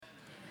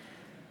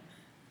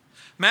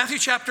Matthew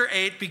chapter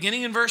 8,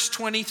 beginning in verse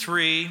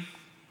 23.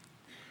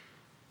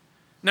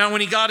 Now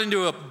when he got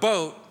into a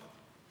boat,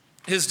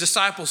 his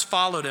disciples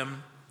followed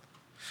him.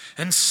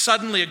 And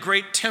suddenly a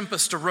great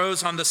tempest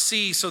arose on the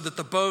sea so that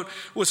the boat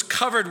was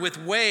covered with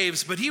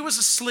waves, but he was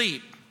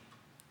asleep.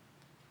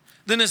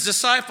 Then his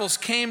disciples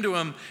came to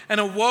him and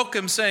awoke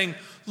him, saying,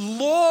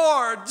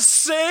 "Lord,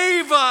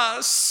 save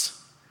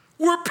us!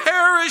 We're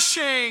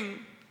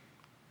perishing!"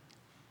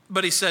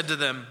 But he said to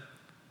them,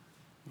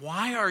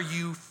 "Why are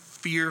you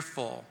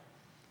fearful,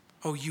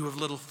 O you of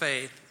little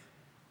faith?"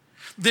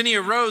 Then he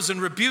arose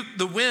and rebuked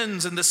the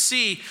winds and the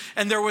sea,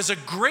 and there was a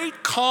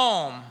great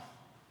calm.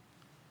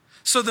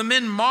 So the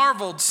men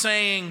marveled,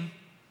 saying,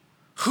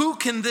 "Who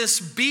can this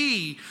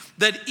be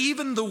that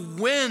even the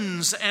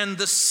winds and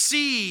the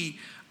sea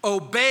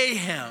obey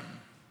him?"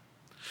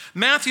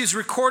 Matthew's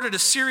recorded a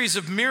series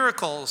of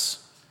miracles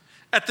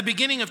at the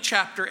beginning of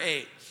chapter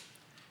 8.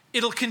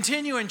 It'll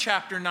continue in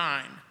chapter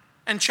 9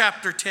 and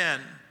chapter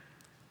 10.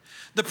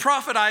 The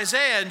prophet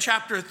Isaiah in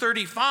chapter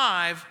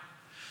 35,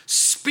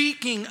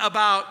 speaking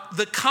about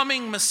the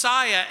coming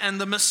Messiah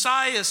and the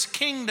Messiah's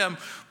kingdom,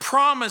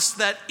 promised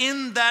that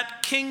in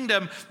that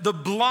kingdom the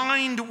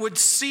blind would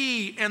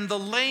see and the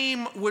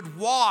lame would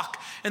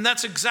walk. And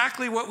that's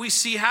exactly what we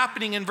see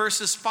happening in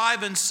verses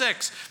 5 and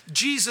 6.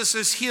 Jesus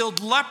has healed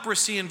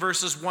leprosy in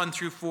verses 1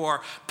 through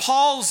 4,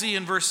 palsy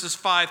in verses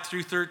 5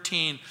 through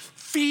 13,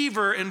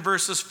 fever in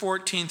verses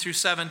 14 through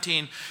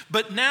 17.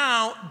 But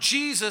now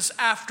Jesus,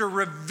 after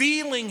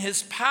revealing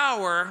his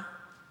power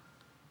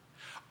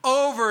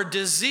over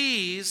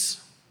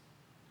disease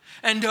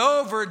and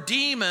over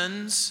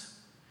demons,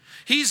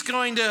 he's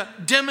going to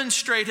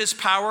demonstrate his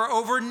power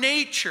over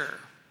nature,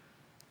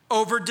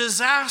 over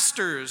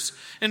disasters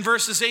in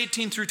verses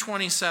 18 through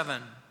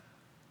 27.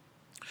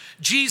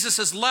 Jesus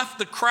has left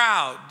the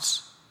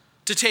crowds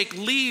to take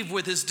leave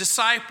with his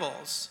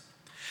disciples.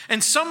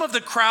 And some of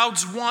the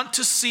crowds want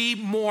to see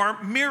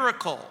more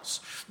miracles.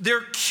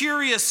 They're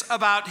curious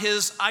about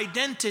his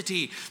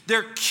identity.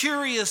 They're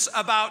curious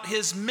about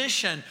his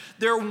mission.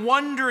 They're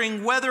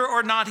wondering whether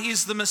or not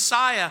he's the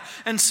Messiah.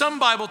 And some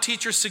Bible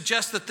teachers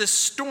suggest that this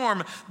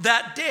storm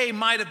that day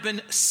might have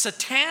been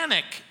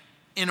satanic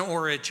in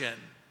origin.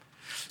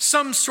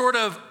 Some sort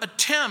of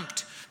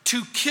attempt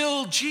to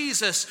kill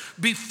Jesus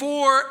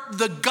before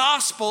the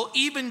gospel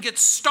even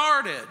gets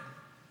started.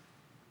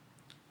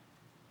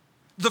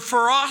 The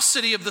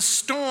ferocity of the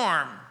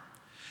storm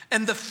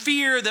and the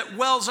fear that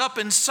wells up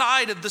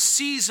inside of the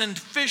seasoned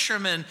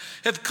fishermen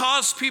have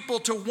caused people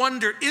to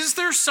wonder, is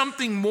there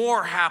something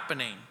more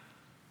happening?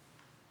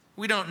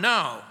 We don't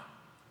know.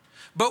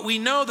 But we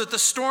know that the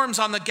storms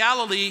on the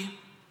Galilee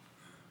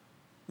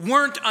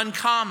weren't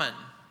uncommon.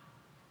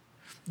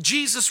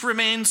 Jesus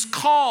remains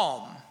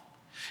calm.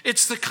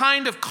 It's the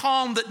kind of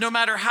calm that no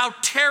matter how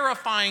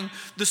terrifying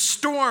the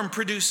storm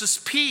produces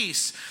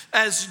peace,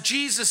 as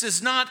Jesus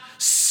is not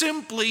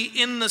simply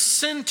in the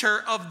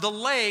center of the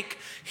lake,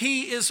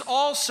 he is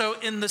also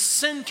in the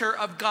center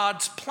of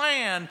God's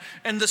plan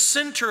and the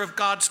center of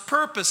God's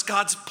purpose.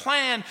 God's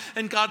plan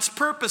and God's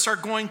purpose are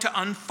going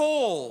to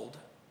unfold.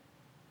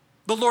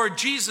 The Lord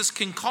Jesus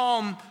can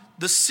calm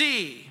the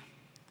sea,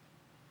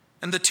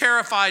 and the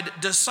terrified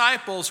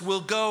disciples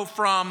will go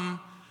from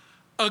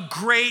a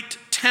great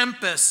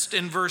tempest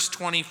in verse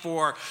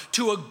 24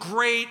 to a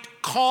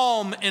great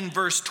calm in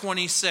verse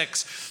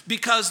 26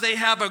 because they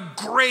have a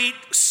great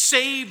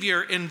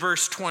Savior in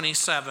verse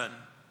 27.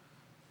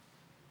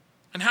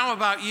 And how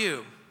about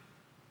you?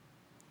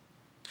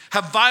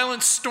 Have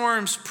violent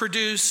storms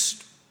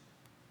produced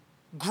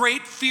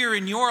great fear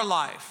in your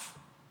life?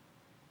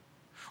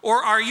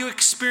 Or are you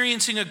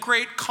experiencing a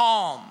great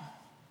calm?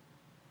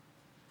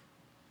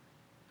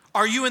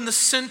 Are you in the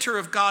center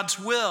of God's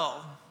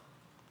will?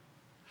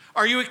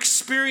 Are you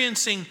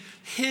experiencing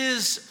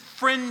his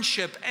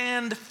friendship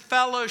and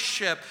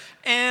fellowship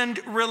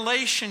and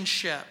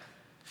relationship?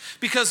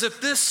 Because if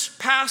this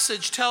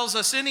passage tells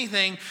us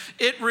anything,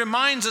 it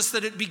reminds us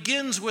that it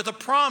begins with a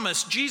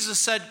promise. Jesus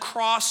said,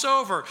 cross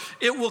over.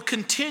 It will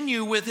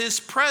continue with his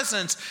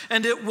presence,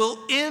 and it will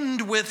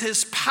end with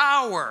his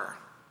power.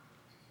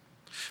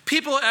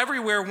 People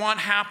everywhere want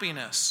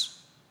happiness,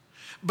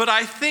 but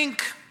I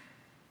think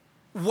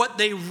what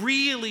they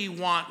really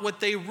want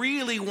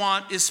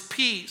is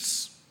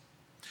peace.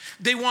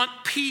 They want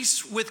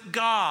peace with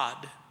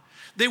God.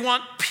 They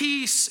want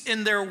peace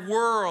in their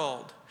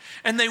world.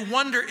 And they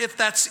wonder if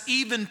that's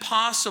even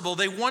possible.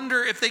 They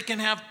wonder if they can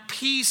have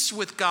peace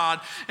with God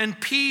and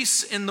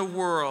peace in the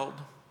world.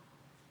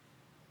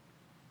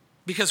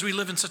 Because we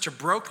live in such a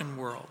broken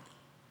world.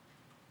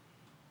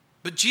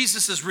 But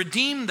Jesus has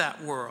redeemed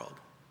that world.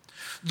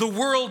 The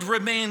world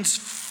remains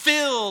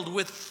filled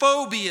with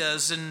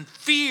phobias and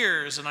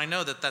fears, and I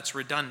know that that's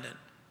redundant.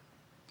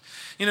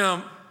 You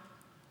know,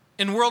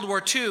 in World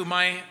War II,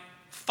 my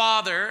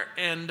father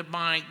and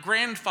my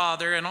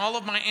grandfather and all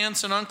of my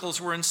aunts and uncles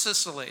were in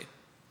Sicily.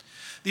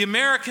 The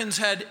Americans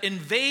had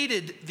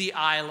invaded the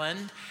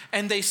island,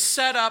 and they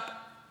set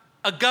up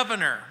a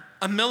governor,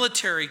 a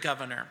military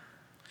governor.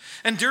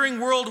 And during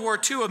World War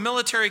II, a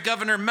military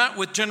governor met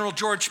with General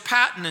George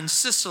Patton in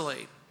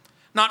Sicily,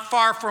 not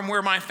far from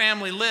where my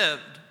family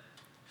lived.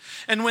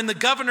 And when the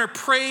governor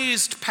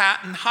praised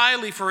Patton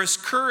highly for his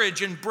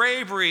courage and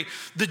bravery,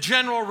 the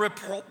general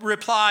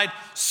replied,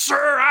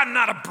 "Sir, I'm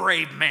not a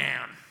brave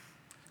man.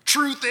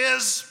 Truth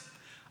is,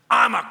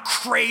 I'm a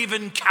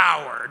craven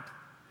coward."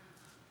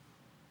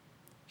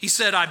 He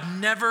said, "I've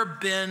never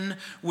been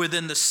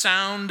within the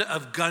sound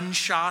of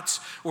gunshots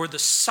or the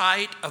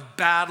sight of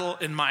battle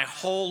in my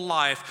whole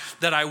life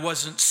that I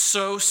wasn't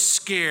so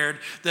scared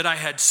that I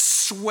had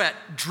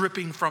sweat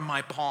dripping from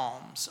my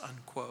palms,"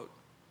 unquote.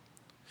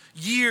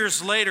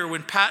 Years later,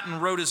 when Patton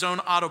wrote his own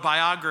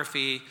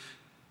autobiography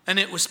and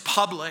it was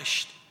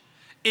published,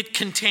 it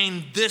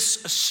contained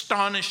this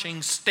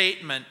astonishing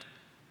statement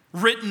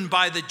written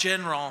by the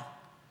general.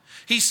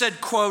 He said,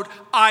 quote,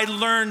 "I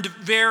learned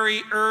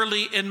very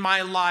early in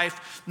my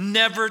life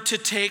never to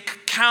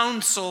take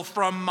counsel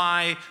from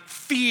my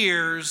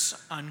fears,"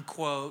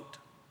 unquote.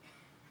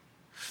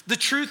 The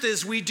truth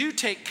is, we do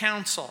take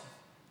counsel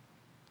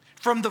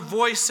from the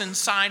voice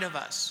inside of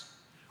us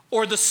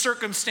or the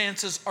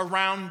circumstances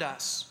around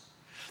us.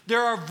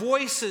 There are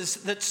voices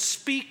that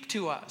speak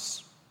to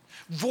us,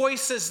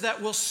 voices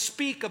that will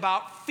speak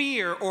about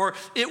fear or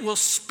it will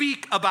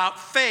speak about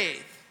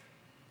faith.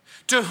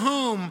 To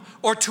whom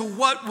or to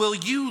what will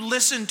you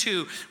listen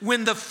to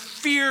when the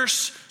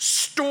fierce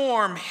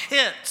storm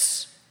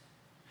hits?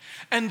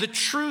 And the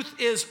truth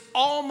is,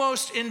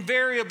 almost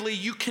invariably,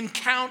 you can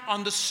count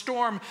on the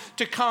storm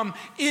to come.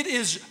 It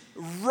is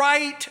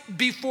right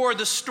before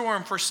the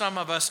storm for some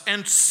of us,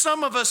 and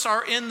some of us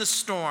are in the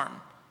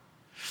storm.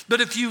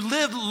 But if you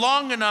live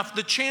long enough,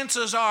 the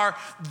chances are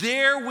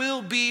there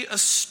will be a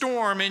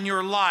storm in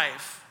your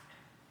life.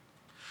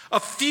 A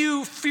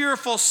few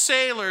fearful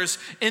sailors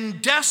in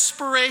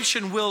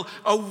desperation will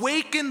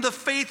awaken the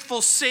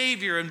faithful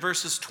Savior in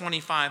verses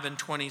 25 and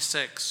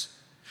 26.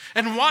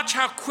 And watch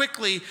how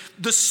quickly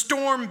the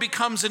storm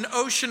becomes an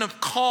ocean of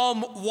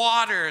calm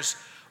waters,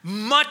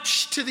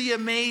 much to the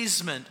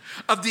amazement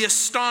of the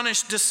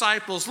astonished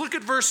disciples. Look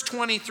at verse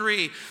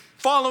 23.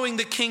 Following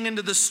the king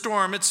into the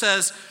storm, it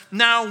says,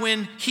 "Now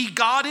when he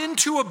got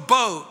into a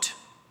boat,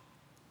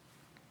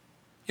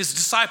 his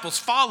disciples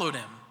followed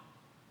him."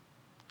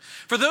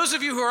 For those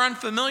of you who are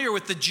unfamiliar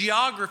with the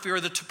geography or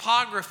the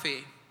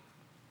topography,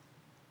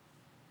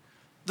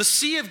 the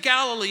Sea of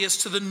Galilee is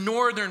to the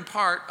northern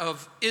part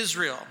of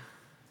Israel.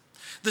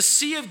 The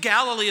Sea of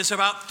Galilee is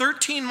about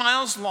 13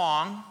 miles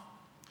long.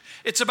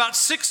 It's about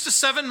 6 to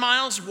 7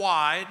 miles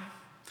wide.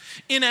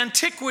 In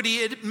antiquity,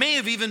 it may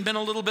have even been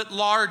a little bit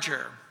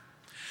larger.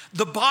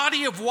 The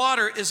body of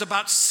water is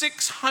about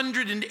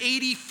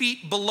 680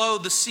 feet below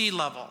the sea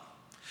level.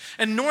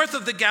 And north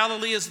of the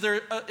Galilee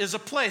is a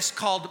place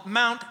called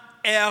Mount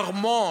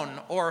Hermon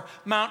or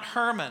Mount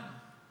Hermon.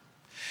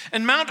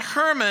 And Mount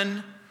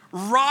Hermon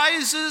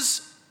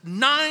rises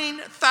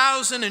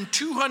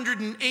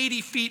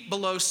 9,280 feet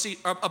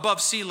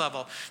above sea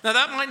level. Now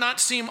that might not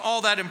seem all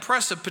that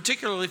impressive,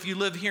 particularly if you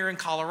live here in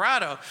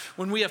Colorado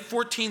when we have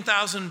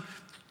 14,000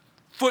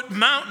 foot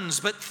mountains.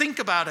 But think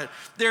about it.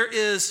 There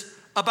is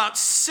about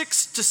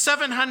 600 to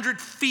 700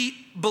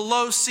 feet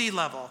below sea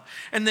level.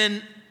 And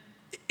then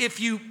if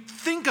you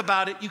think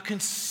about it, you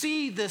can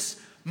see this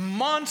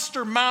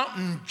monster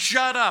mountain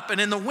jut up.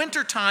 And in the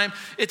wintertime,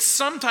 it's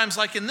sometimes,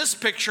 like in this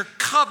picture,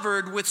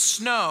 covered with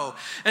snow.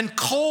 And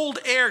cold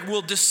air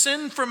will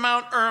descend from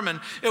Mount Hermon.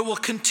 It will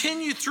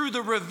continue through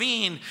the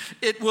ravine.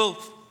 It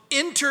will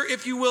enter,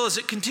 if you will, as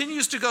it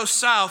continues to go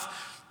south,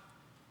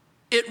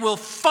 it will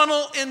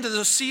funnel into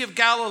the Sea of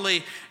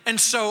Galilee. And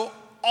so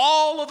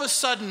all of a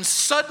sudden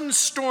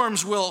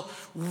storms will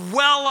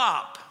well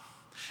up.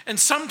 And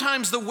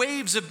sometimes the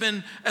waves have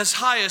been as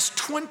high as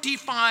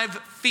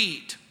 25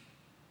 feet.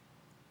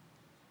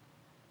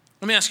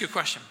 Let me ask you a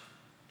question.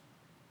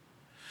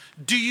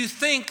 Do you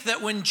think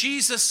that when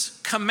Jesus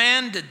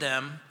commanded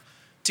them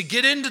to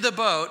get into the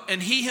boat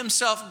and he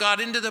himself got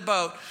into the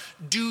boat,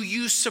 do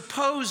you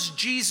suppose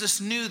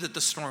Jesus knew that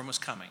the storm was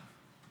coming?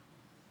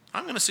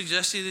 I'm going to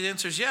suggest to you the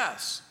answer is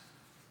yes.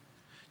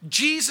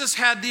 Jesus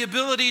had the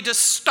ability to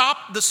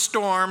stop the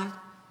storm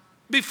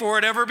before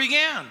it ever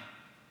began.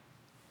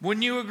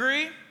 Wouldn't you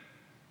agree?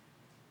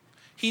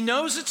 He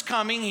knows it's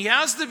coming. He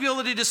has the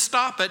ability to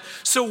stop it.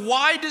 So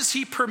why does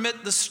he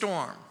permit the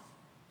storm?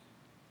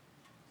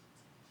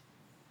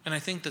 And I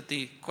think that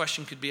the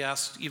question could be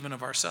asked even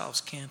of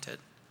ourselves, can't it?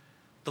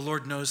 The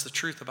Lord knows the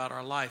truth about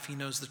our life. He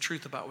knows the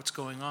truth about what's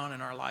going on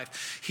in our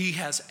life. He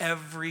has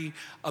every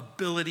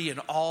ability and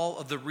all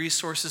of the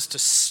resources to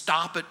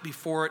stop it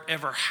before it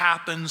ever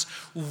happens.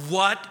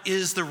 What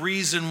is the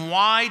reason?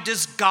 Why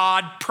does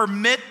God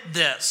permit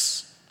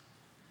this?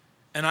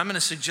 And I'm going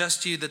to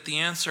suggest to you that the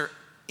answer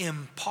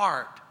in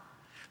part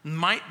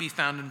might be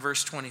found in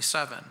verse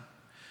 27,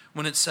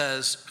 when it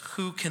says,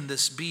 who can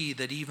this be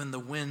that even the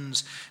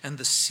winds and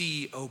the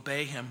sea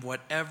obey him?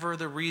 Whatever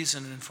the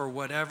reason and for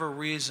whatever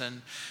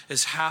reason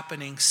is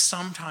happening,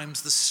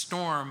 sometimes the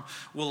storm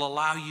will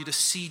allow you to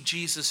see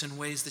Jesus in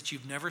ways that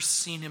you've never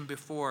seen him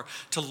before,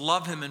 to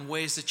love him in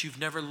ways that you've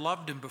never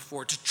loved him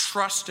before, to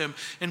trust him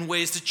in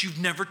ways that you've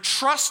never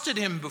trusted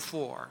him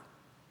before.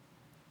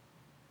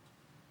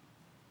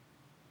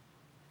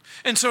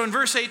 And so in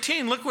verse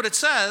 18, look what it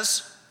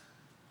says.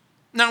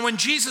 Now, when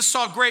Jesus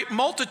saw great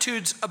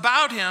multitudes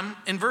about him,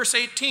 in verse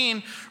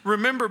 18,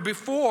 remember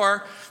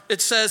before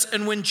it says,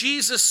 and when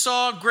Jesus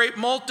saw great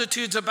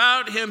multitudes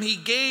about him, he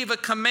gave a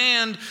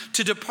command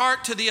to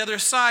depart to the other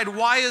side.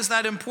 Why is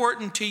that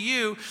important to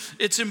you?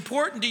 It's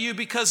important to you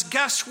because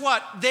guess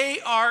what? They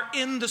are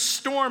in the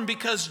storm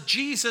because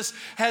Jesus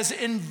has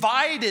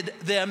invited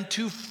them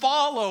to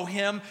follow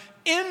him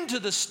into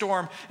the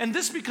storm. And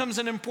this becomes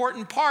an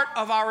important part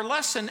of our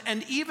lesson.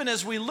 And even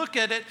as we look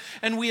at it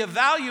and we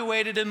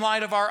evaluate it in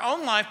light of our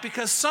own life,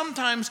 because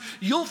sometimes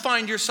you'll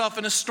find yourself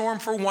in a storm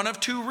for one of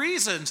two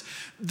reasons.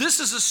 This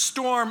is a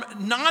storm,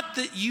 not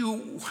that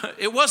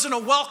it wasn't a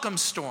welcome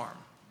storm.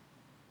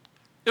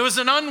 It was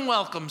an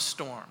unwelcome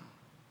storm.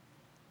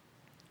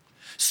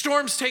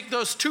 Storms take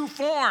those two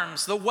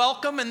forms, the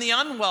welcome and the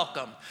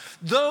unwelcome.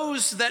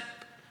 Those that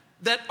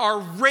are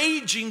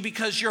raging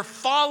because you're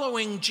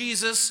following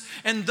Jesus,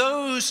 and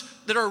those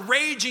that are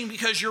raging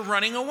because you're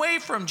running away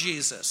from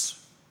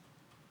Jesus.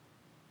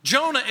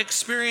 Jonah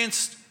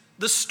experienced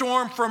the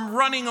storm from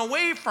running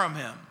away from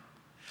him.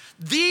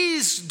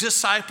 These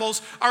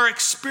disciples are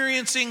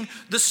experiencing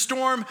the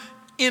storm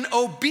in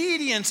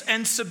obedience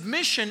and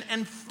submission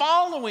and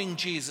following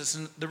Jesus.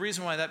 And the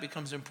reason why that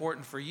becomes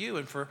important for you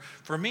and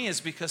for me is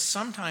because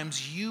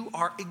sometimes you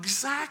are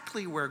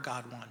exactly where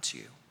God wants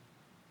you.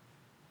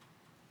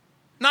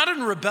 Not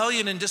in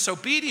rebellion and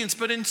disobedience,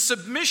 but in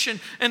submission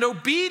and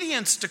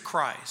obedience to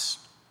Christ.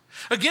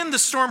 Again, the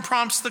storm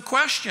prompts the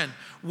question,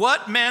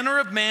 what manner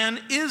of man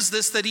is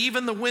this that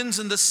even the winds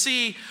and the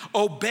sea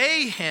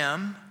obey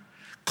him?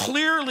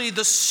 Clearly,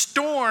 the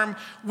storm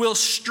will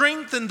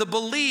strengthen the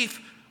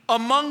belief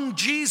among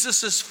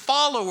Jesus'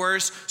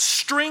 followers,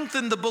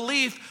 strengthen the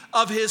belief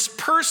of his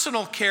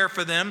personal care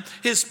for them,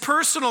 his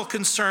personal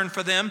concern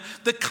for them,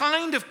 the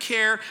kind of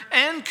care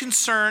and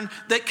concern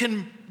that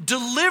can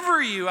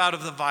deliver you out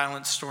of the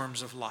violent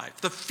storms of life,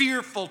 the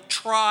fearful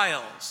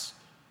trials,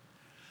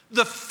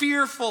 the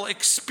fearful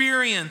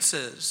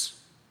experiences.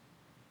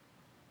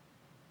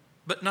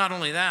 But not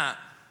only that,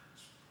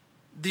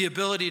 the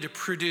ability to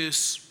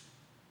produce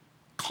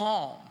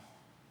calm,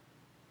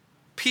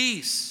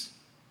 peace,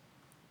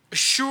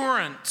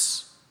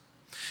 assurance.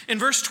 In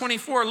verse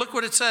 24, look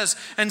what it says.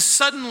 And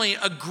suddenly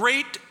a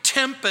great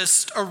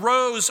tempest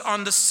arose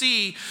on the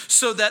sea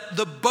so that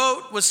the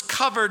boat was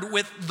covered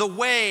with the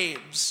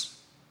waves.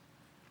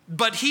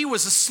 But he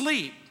was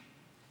asleep.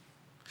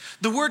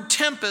 The word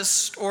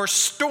tempest or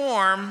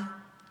storm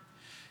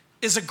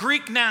is a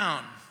Greek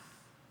noun.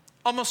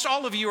 Almost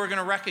all of you are going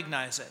to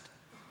recognize it.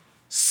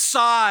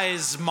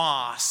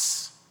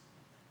 Seismos.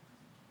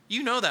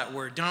 You know that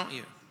word, don't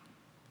you?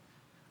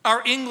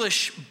 Our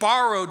English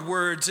borrowed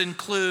words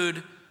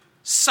include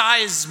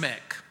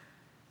seismic,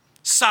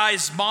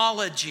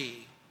 seismology.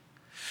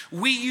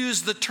 We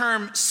use the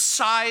term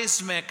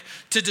seismic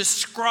to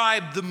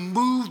describe the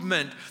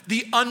movement,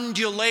 the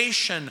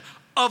undulation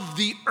of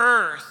the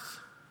earth.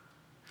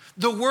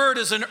 The word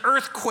is an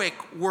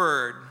earthquake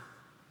word.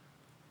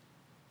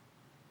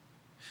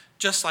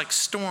 Just like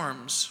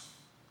storms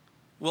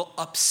will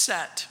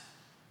upset,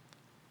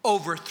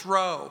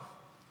 overthrow,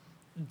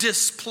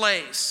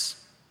 displace.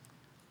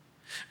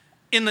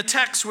 In the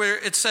text where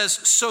it says,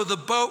 so the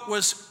boat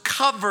was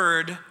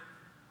covered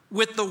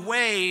with the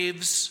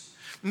waves,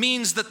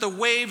 means that the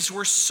waves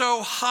were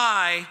so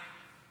high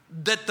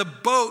that the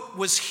boat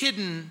was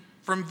hidden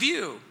from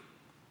view.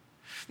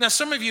 Now,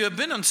 some of you have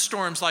been on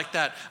storms like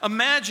that.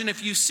 Imagine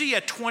if you see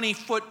a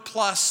 20-foot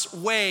plus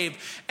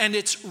wave and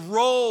it's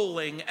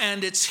rolling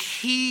and it's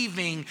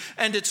heaving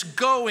and it's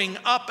going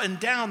up and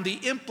down. The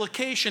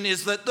implication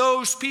is that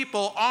those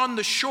people on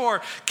the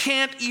shore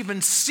can't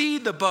even see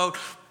the boat.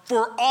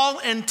 For all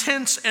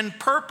intents and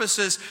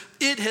purposes,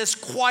 it has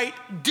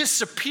quite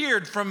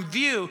disappeared from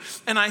view.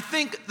 And I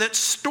think that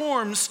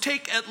storms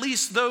take at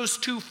least those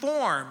two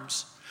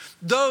forms.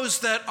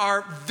 Those that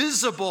are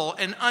visible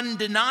and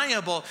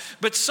undeniable,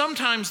 but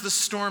sometimes the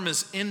storm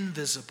is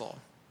invisible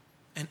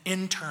and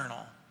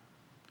internal.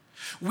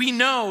 We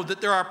know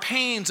that there are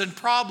pains and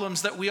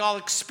problems that we all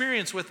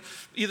experience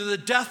with either the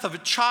death of a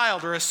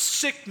child or a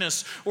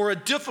sickness or a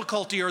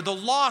difficulty or the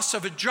loss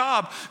of a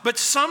job, but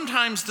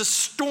sometimes the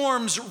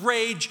storms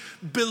rage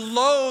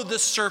below the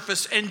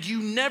surface and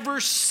you never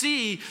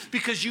see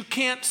because you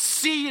can't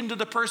see into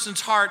the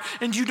person's heart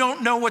and you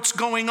don't know what's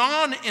going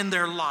on in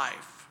their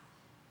life.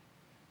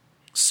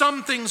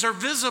 Some things are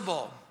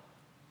visible.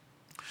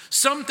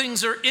 Some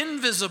things are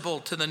invisible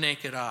to the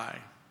naked eye.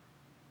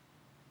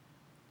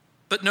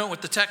 But note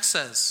what the text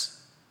says.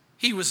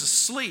 He was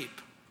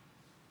asleep.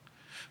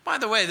 By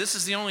the way, this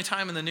is the only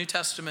time in the New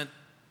Testament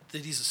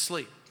that he's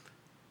asleep.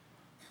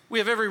 We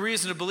have every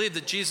reason to believe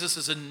that Jesus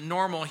is a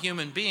normal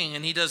human being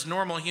and he does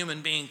normal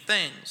human being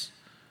things.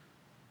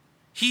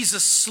 He's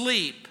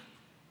asleep.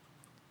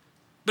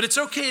 But it's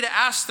okay to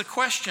ask the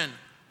question,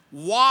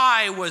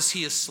 why was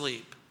he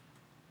asleep?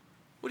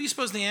 What do you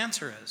suppose the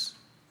answer is?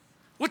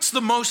 What's the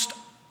most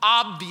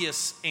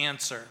obvious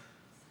answer?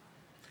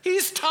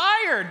 He's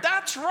tired.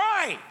 That's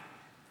right.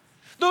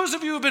 Those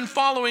of you who have been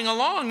following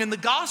along in the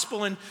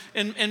gospel in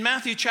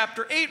Matthew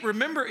chapter 8,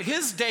 remember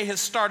his day has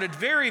started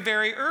very,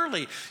 very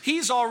early.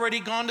 He's already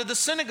gone to the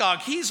synagogue.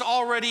 He's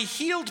already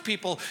healed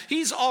people.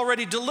 He's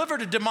already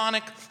delivered a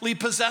demonically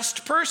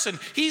possessed person.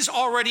 He's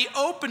already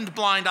opened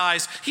blind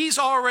eyes. He's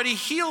already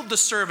healed the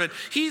servant.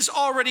 He's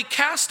already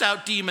cast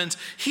out demons.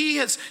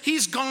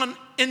 He's gone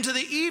into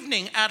the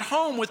evening at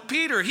home with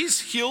Peter.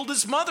 He's healed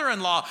his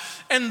mother-in-law.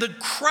 And the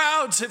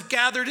crowds have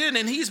gathered in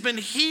and he's been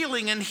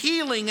healing and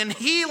healing and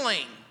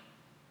healing.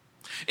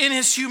 In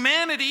his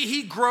humanity,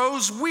 he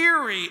grows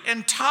weary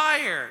and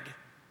tired.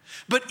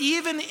 But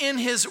even in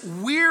his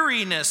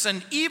weariness,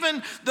 and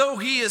even though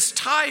he is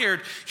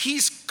tired,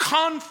 he's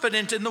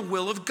confident in the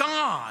will of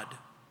God.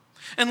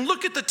 And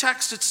look at the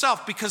text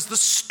itself, because the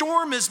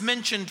storm is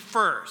mentioned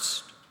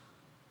first.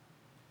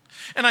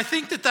 And I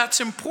think that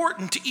that's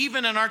important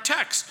even in our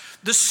text.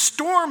 The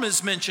storm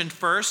is mentioned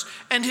first,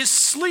 and his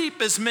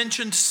sleep is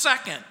mentioned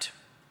second.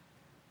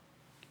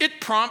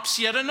 It prompts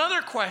yet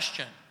another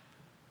question.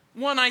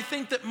 One I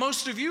think that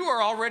most of you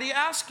are already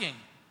asking.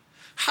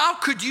 How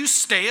could you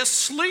stay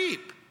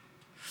asleep?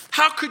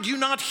 How could you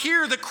not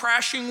hear the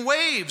crashing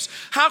waves?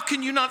 How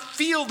can you not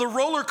feel the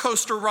roller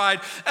coaster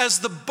ride as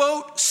the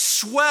boat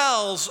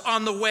swells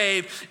on the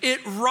wave?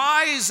 It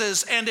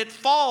rises and it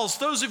falls.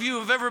 Those of you who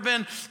have ever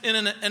been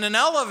in an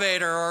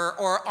elevator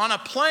or on a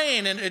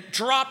plane and it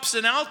drops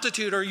in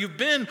altitude, or you've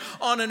been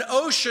on an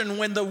ocean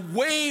when the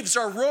waves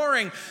are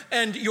roaring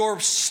and your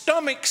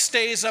stomach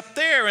stays up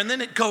there and then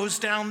it goes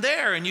down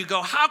there, and you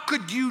go, how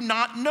could you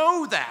not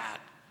know that?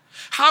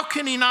 How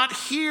can he not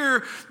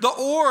hear the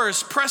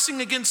oars pressing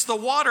against the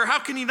water? How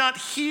can he not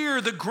hear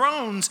the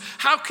groans?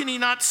 How can he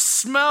not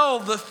smell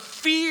the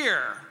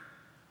fear?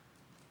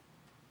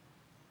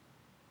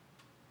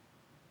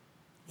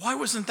 Why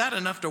wasn't that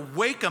enough to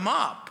wake him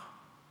up?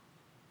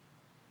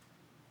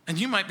 And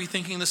you might be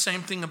thinking the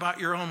same thing about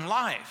your own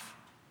life.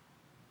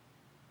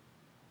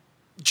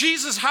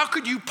 Jesus, how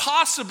could you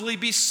possibly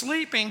be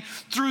sleeping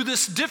through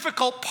this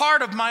difficult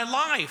part of my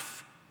life?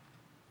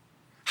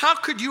 How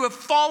could you have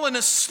fallen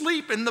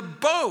asleep in the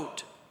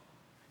boat,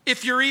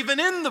 if you're even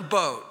in the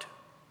boat?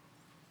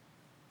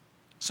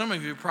 Some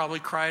of you probably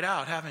cried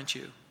out, haven't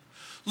you?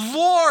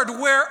 Lord,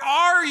 where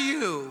are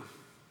you?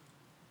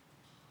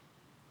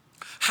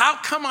 How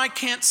come I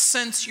can't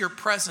sense your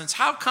presence?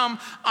 How come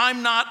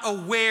I'm not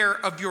aware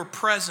of your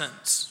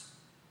presence?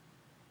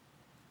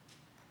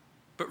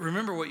 But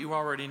remember what you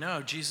already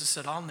know. Jesus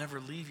said, I'll never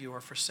leave you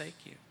or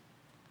forsake you.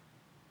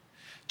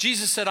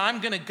 Jesus said,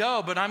 I'm going to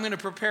go, but I'm going to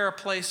prepare a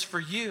place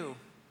for you.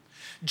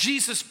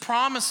 Jesus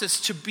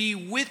promises to be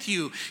with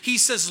you. He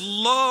says,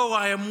 lo,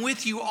 I am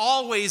with you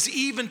always,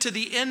 even to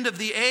the end of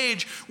the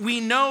age. We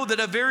know that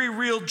a very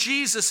real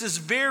Jesus is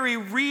very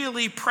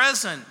really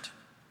present.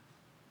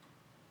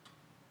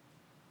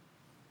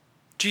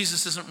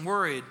 Jesus isn't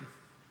worried.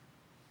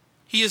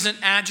 He isn't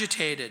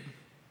agitated.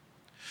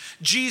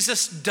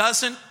 Jesus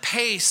doesn't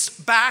pace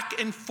back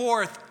and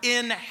forth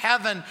in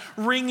heaven,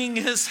 wringing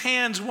his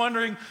hands,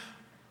 wondering,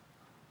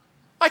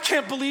 I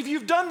can't believe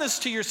you've done this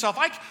to yourself.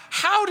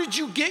 How did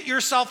you get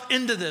yourself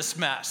into this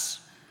mess?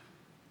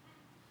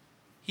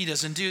 He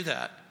doesn't do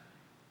that.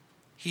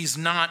 He's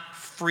not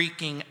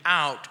freaking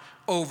out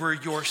over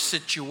your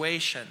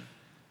situation.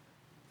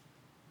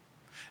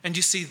 And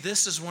you see,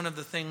 this is one of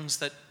the things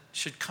that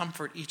should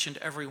comfort each and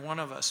every one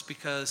of us,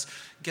 because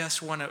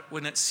guess when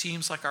it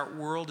seems like our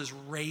world is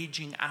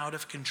raging out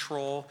of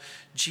control,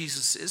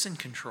 Jesus is in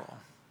control,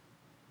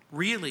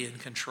 really in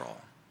control.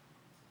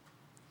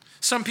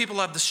 Some people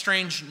have the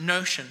strange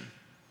notion,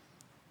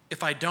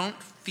 if I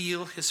don't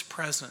feel his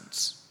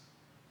presence,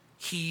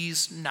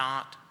 he's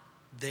not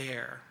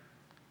there.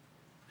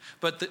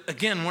 But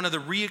again, one of the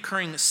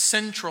reoccurring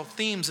central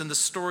themes in the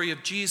story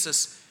of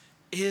Jesus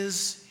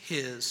is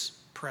his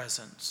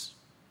presence.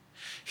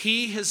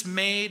 He has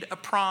made a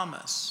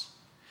promise.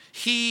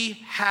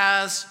 He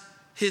has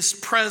his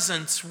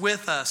presence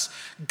with us.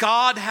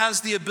 God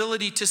has the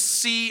ability to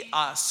see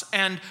us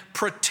and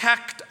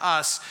protect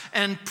us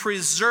and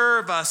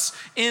preserve us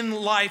in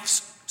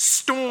life's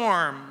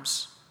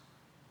storms.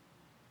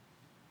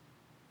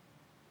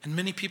 And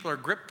many people are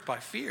gripped by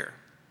fear.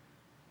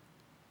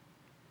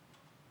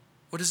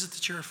 What is it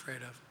that you're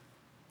afraid of?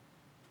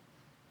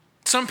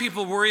 Some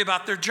people worry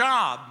about their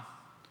job.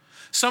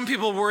 Some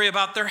people worry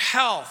about their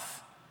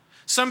health.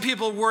 Some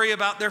people worry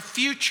about their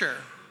future.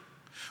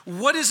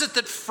 What is it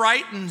that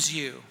frightens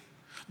you?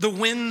 The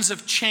winds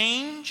of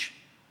change?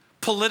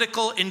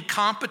 Political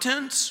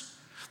incompetence?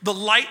 The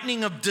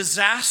lightning of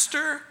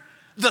disaster?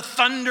 The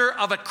thunder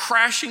of a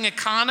crashing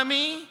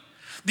economy?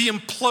 The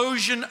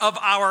implosion of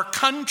our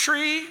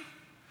country?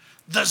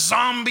 The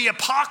zombie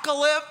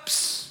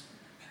apocalypse?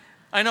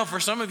 I know for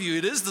some of you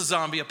it is the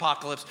zombie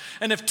apocalypse.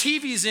 And if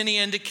TV is any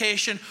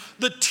indication,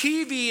 the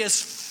TV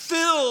is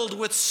filled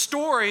with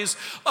stories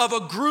of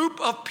a group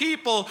of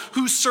people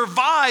who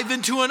survive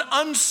into an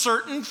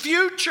uncertain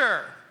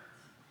future.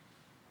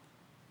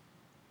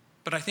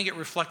 But I think it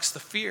reflects the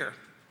fear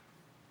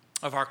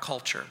of our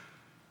culture.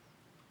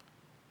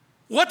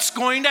 What's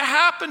going to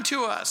happen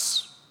to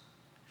us?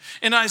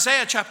 In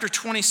Isaiah chapter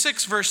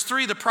 26, verse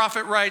 3, the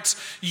prophet writes,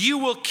 "You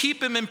will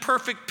keep him in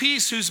perfect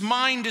peace whose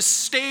mind is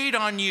stayed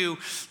on you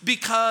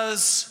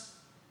because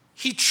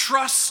he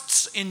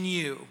trusts in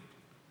you."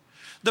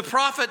 The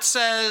prophet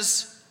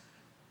says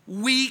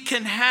we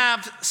can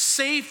have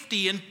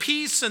safety and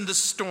peace in the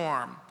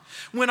storm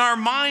when our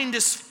mind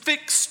is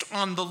fixed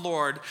on the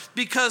Lord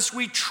because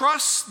we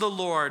trust the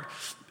Lord.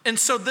 And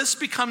so this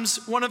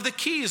becomes one of the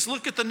keys.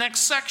 Look at the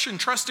next section,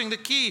 trusting the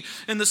key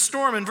in the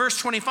storm. In verse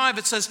 25,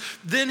 it says,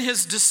 "Then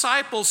his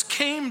disciples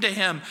came to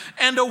him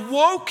and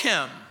awoke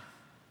him."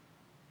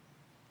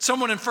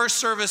 Someone in first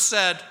service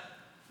said,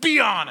 "Be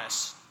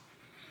honest.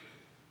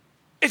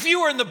 If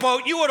you were in the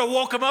boat, you would have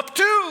woke him up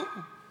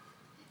too."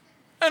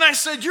 And I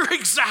said, "You're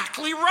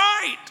exactly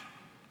right."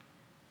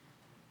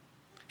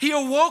 He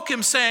awoke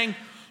him saying,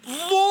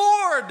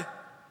 "Lord,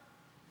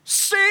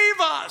 save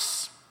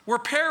us. We're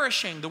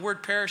perishing." The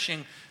word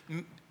perishing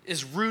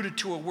is rooted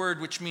to a word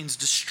which means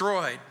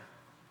destroyed.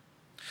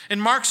 In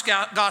Mark's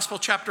Gospel,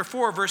 chapter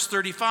 4, verse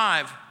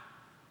 35,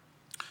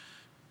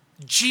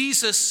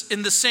 Jesus,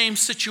 in the same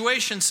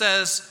situation,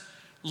 says,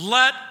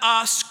 "Let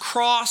us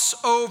cross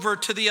over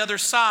to the other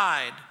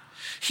side."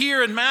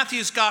 Here in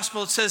Matthew's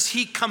Gospel, it says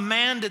he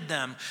commanded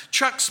them.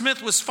 Chuck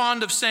Smith was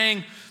fond of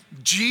saying,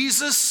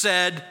 Jesus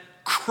said,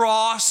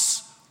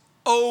 "Cross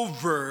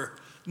over,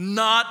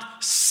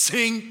 not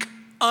sink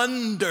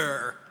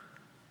under."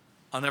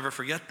 I'll never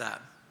forget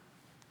that.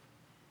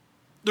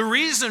 The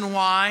reason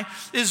why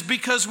is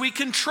because we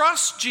can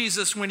trust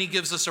Jesus when he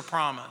gives us a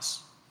promise.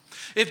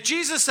 If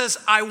Jesus says,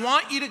 "I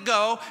want you to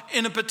go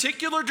in a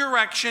particular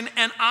direction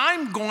and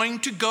I'm going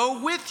to go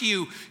with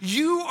you,"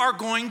 you are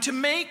going to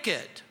make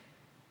it.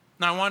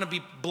 Now I want to be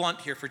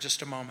blunt here for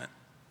just a moment.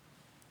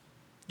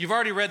 You've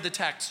already read the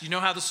text. You know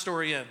how the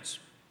story ends.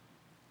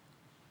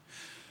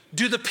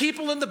 Do the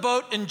people in the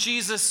boat and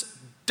Jesus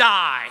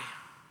die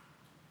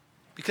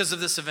because of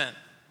this event?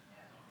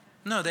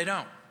 No, they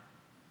don't.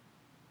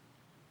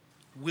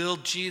 Will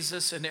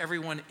Jesus and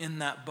everyone in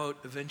that boat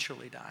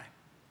eventually die?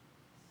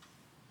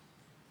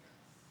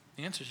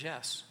 The answer is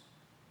yes.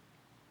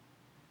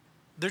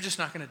 They're just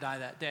not going to die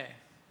that day.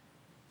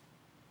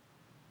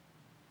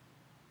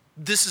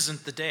 This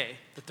isn't the day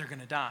that they're going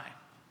to die.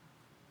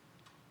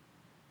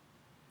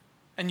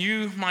 And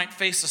you might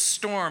face a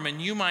storm,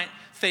 and you might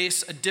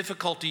face a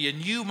difficulty,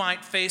 and you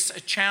might face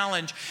a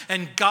challenge,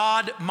 and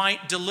God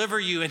might deliver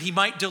you, and he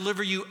might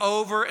deliver you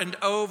over and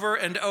over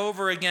and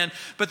over again.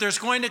 But there's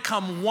going to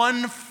come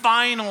one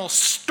final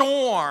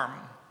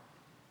storm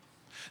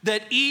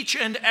that each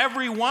and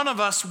every one of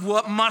us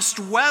must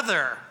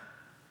weather.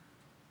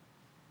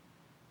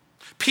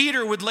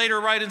 Peter would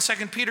later write in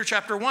 2 Peter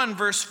chapter 1,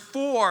 verse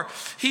 4,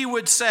 he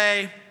would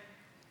say,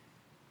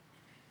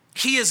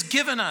 "He has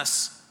given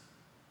us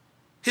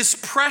his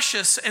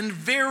precious and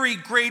very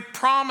great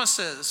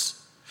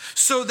promises,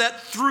 so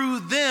that through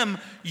them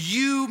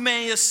you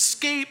may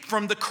escape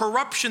from the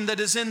corruption that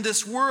is in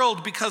this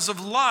world because of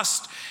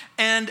lust,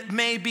 and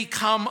may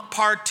become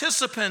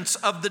participants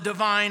of the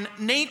divine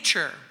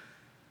nature."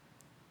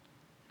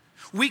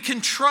 We can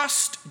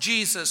trust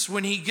Jesus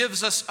when he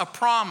gives us a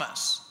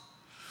promise.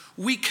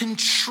 We can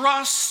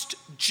trust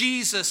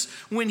Jesus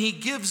when he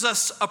gives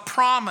us a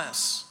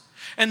promise.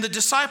 And the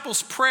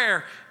disciples'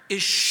 prayer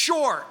is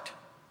short.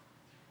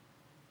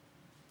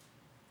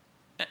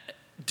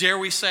 Dare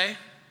we say,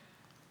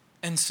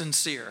 and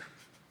sincere.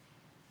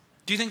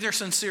 Do you think they're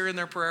sincere in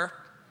their prayer?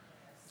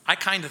 I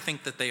kind of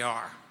think that they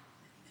are.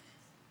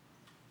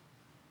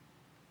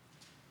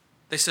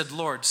 They said,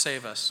 "Lord,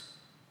 save us.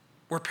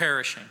 We're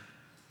perishing."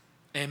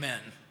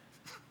 Amen.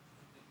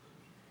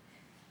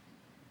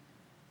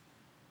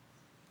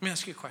 Let me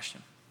ask you a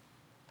question.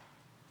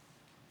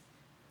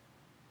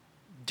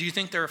 Do you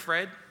think they're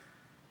afraid?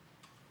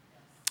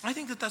 I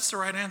think that that's the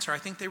right answer. I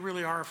think they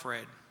really are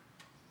afraid.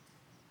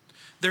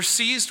 They're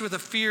seized with a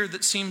fear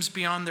that seems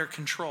beyond their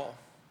control.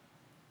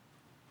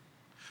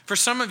 For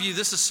some of you,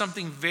 this is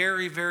something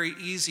very, very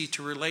easy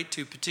to relate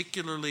to,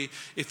 particularly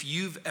if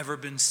you've ever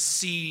been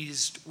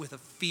seized with a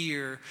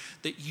fear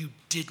that you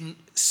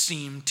didn't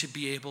seem to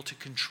be able to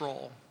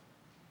control.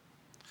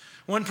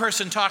 One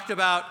person talked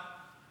about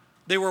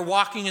they were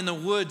walking in the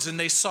woods and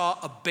they saw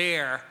a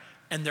bear,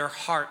 and their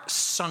heart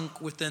sunk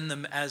within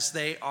them as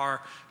they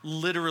are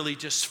literally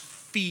just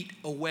feet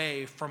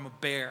away from a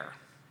bear.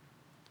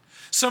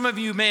 Some of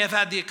you may have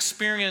had the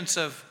experience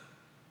of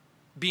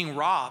being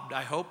robbed.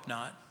 I hope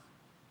not.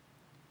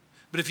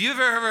 But if you've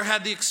ever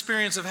had the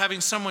experience of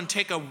having someone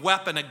take a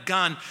weapon, a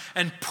gun,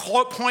 and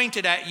point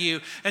it at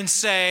you and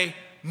say,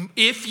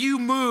 "If you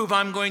move,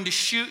 I'm going to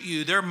shoot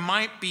you," there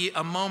might be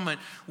a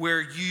moment where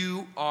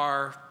you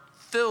are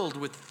filled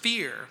with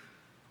fear.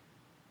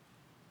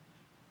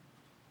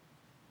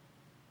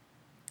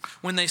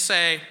 when they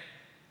say,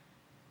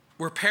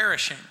 we're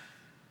perishing.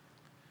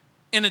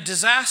 In a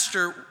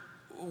disaster,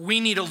 we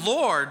need a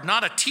Lord,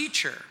 not a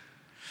teacher.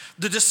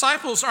 The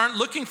disciples aren't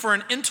looking for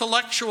an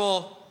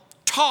intellectual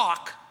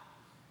talk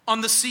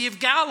on the Sea of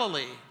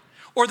Galilee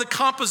or the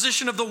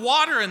composition of the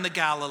water in the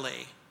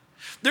Galilee.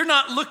 They're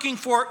not looking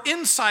for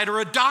insight or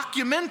a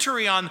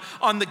documentary on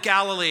the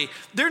Galilee.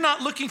 They're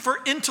not looking for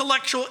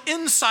intellectual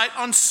insight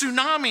on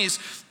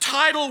tsunamis.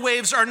 Tidal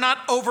waves are not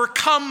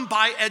overcome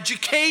by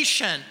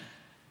education.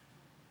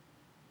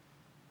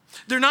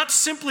 They're not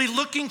simply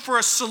looking for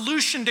a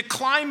solution to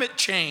climate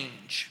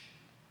change.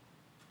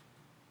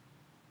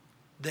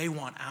 They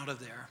want out of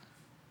there.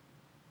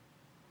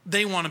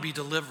 They want to be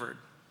delivered.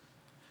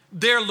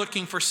 They're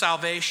looking for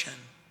salvation.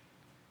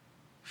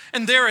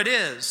 And there it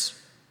is.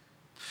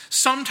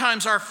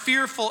 Sometimes our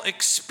fearful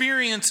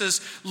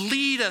experiences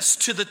lead us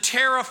to the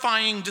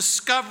terrifying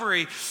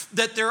discovery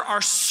that there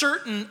are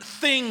certain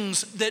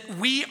things that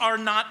we are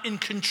not in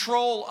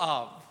control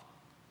of.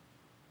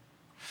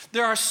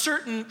 There are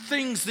certain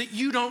things that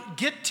you don't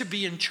get to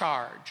be in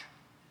charge.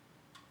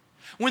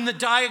 When the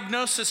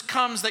diagnosis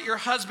comes that your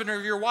husband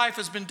or your wife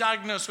has been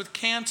diagnosed with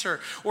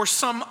cancer or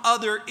some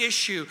other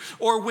issue,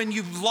 or when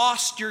you've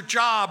lost your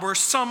job or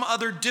some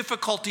other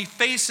difficulty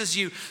faces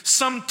you,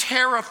 some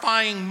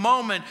terrifying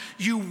moment,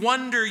 you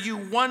wonder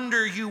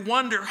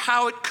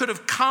how it could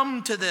have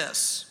come to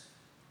this.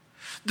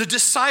 The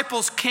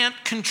disciples can't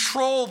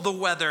control the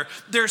weather.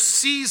 They're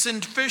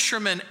seasoned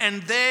fishermen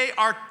and they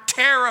are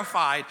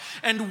terrified.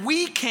 And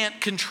we can't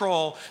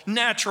control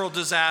natural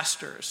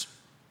disasters.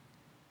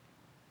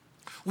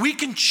 We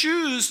can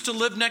choose to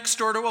live next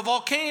door to a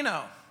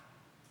volcano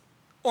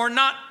or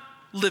not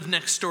live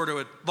next door to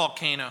a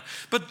volcano.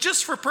 But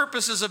just for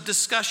purposes of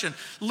discussion,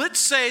 let's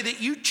say that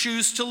you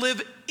choose to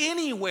live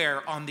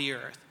anywhere on the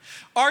earth.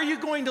 Are you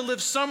going to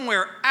live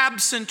somewhere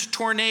absent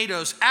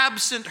tornadoes,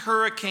 absent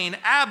hurricane,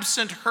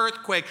 absent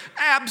earthquake,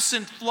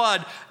 absent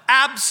flood,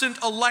 absent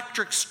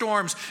electric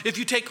storms? If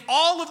you take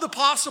all of the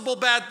possible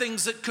bad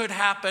things that could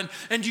happen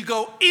and you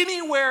go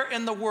anywhere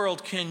in the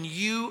world, can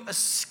you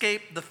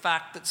escape the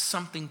fact that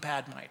something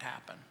bad might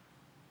happen?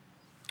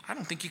 I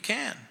don't think you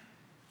can.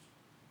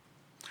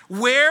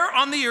 Where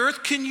on the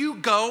earth can you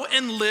go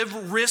and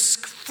live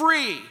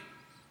risk-free?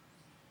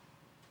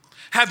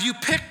 Have you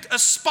picked a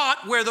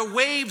spot where the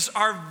waves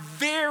are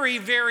very,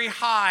 very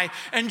high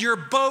and your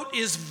boat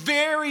is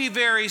very,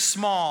 very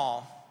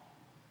small?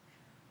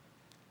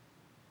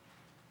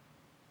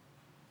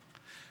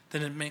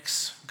 Then it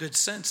makes good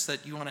sense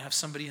that you want to have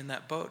somebody in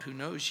that boat who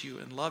knows you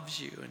and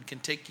loves you and can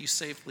take you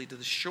safely to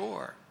the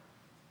shore.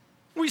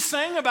 We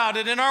sang about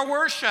it in our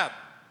worship.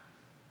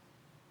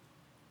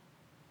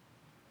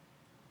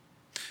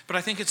 But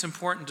I think it's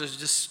important to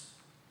just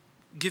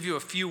give you a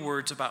few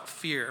words about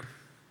fear.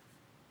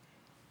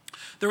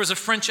 There was a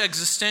French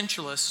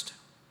existentialist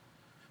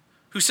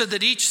who said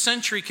that each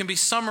century can be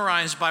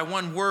summarized by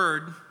one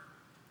word.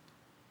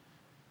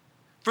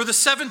 For the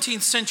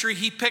 17th century,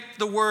 he picked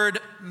the word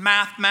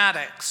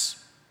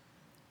mathematics.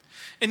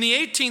 In the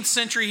 18th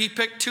century, he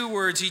picked two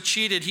words. He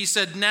cheated. He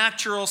said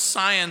natural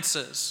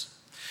sciences.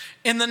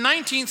 In the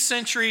 19th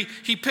century,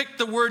 he picked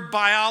the word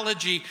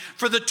biology.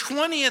 For the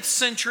 20th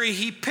century,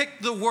 he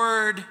picked the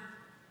word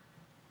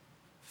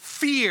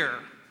fear.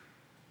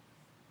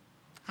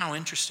 How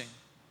interesting.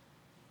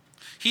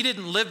 He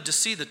didn't live to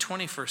see the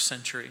 21st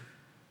century.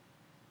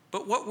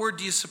 But what word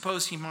do you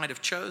suppose he might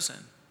have chosen?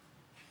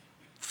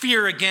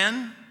 Fear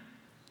again?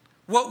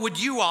 What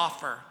would you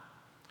offer?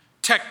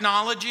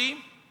 Technology?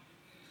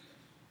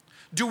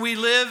 Do we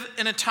live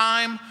in a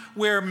time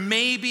where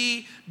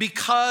maybe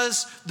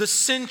because the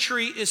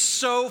century is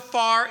so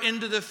far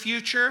into the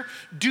future,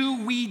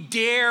 do we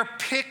dare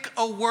pick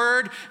a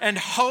word and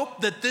hope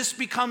that this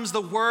becomes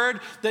the word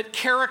that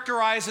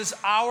characterizes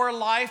our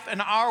life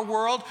and our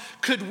world?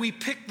 Could we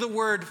pick the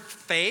word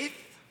faith?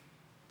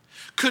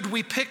 Could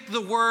we pick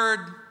the word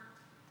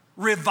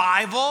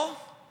revival?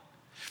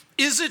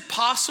 Is it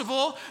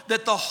possible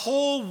that the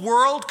whole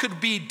world could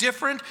be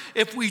different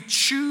if we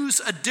choose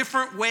a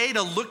different way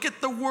to look at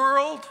the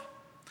world?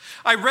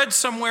 I read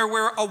somewhere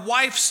where a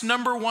wife's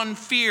number one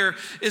fear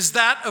is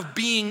that of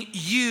being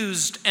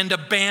used and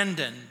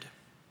abandoned.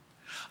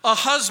 A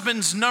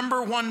husband's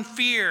number one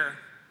fear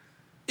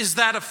is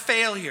that of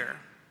failure.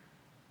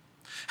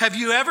 Have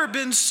you ever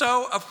been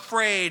so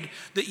afraid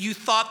that you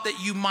thought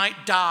that you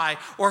might die?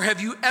 Or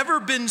have you ever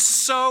been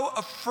so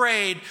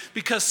afraid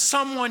because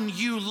someone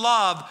you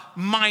love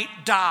might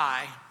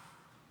die?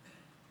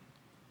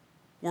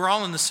 We're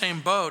all in the same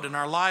boat and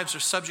our lives are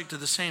subject to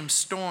the same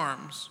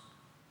storms.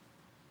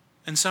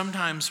 And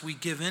sometimes we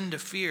give in to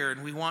fear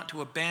and we want to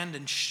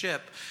abandon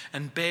ship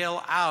and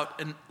bail out.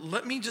 And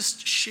let me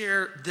just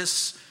share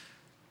this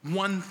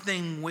one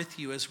thing with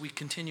you as we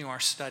continue our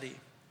study.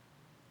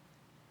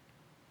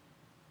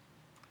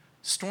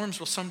 Storms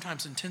will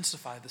sometimes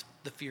intensify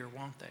the fear,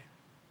 won't they?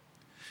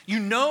 You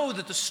know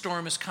that the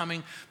storm is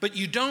coming, but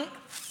you don't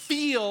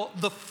feel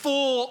the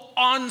full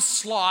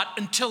onslaught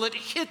until it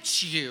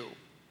hits you.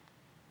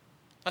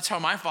 That's how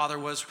my father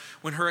was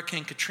when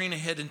Hurricane Katrina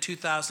hit in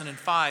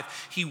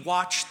 2005. He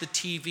watched the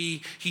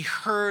TV, he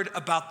heard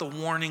about the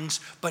warnings,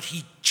 but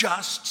he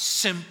just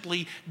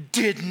simply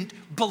didn't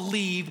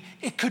believe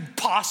it could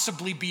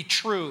possibly be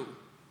true.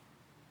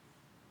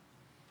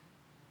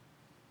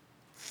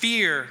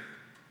 Fear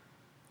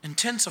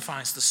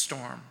intensifies the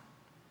storm.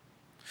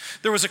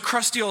 There was a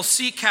crusty old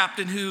sea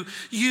captain who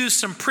used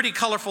some pretty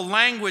colorful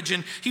language,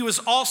 and he was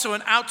also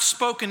an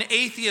outspoken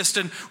atheist.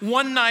 And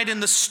one night in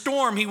the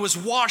storm, he was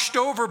washed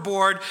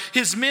overboard.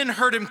 His men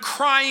heard him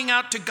crying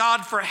out to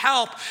God for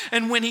help.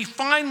 And when he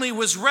finally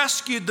was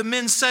rescued, the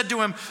men said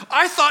to him,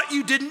 "I thought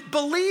you didn't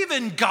believe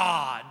in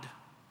God."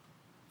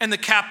 And the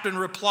captain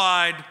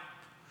replied,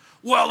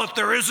 "Well, if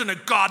there isn't a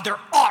God, there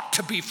ought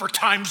to be for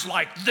times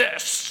like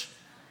this."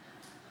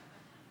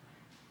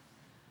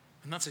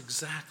 And that's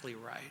exactly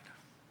right.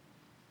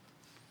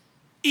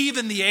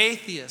 Even the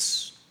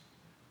atheist,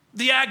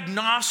 the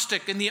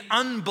agnostic, and the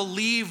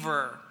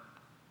unbeliever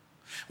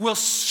will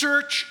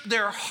search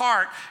their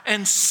heart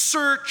and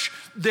search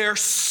their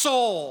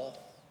soul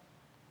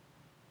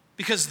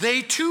because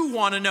they too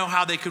want to know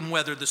how they can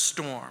weather the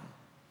storm.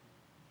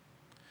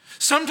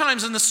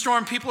 Sometimes in the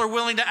storm, people are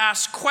willing to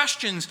ask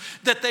questions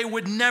that they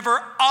would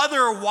never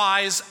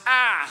otherwise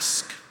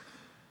ask.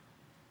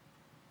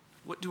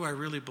 What do I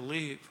really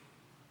believe?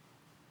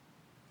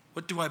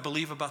 What do I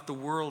believe about the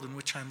world in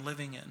which I'm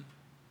living in?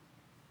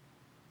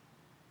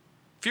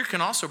 Fear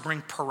can also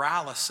bring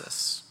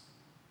paralysis.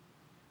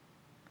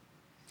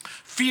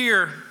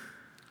 Fear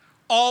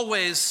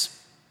always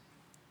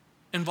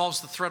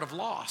involves the threat of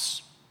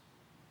loss.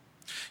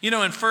 You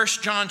know, in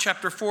 1 John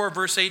chapter 4,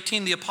 verse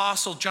 18, the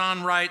Apostle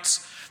John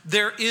writes,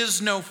 "There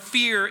is no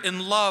fear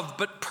in love,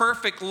 but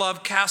perfect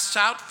love casts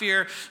out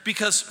fear,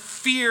 because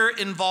fear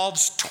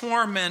involves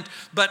torment,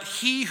 but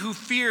he who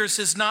fears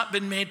has not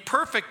been made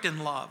perfect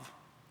in love."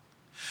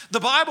 The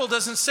Bible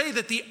doesn't say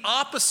that the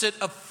opposite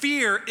of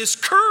fear is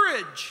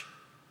courage.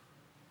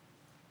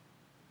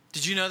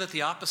 Did you know that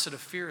the opposite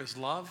of fear is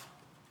love?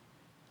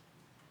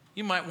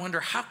 You might wonder,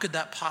 how could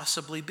that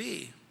possibly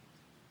be?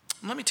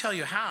 Let me tell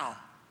you how.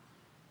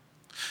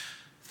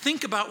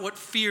 Think about what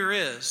fear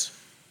is.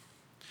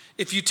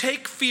 If you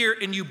take fear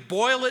and you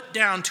boil it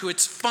down to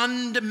its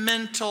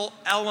fundamental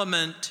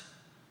element,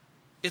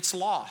 it's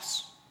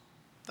loss.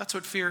 That's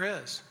what fear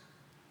is.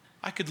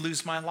 I could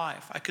lose my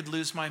life. I could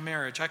lose my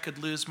marriage. I could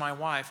lose my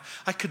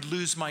wife. I could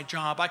lose my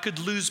job. I could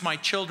lose my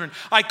children.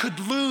 I could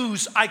lose.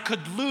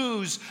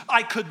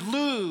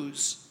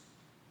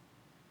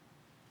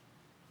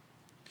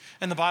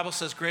 And the Bible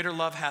says, "Greater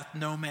love hath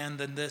no man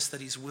than this,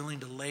 that he's willing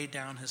to lay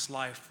down his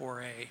life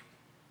for a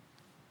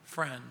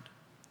friend."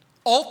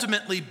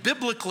 Ultimately,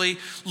 biblically,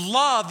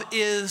 love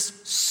is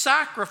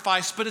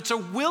sacrifice, but it's a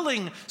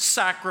willing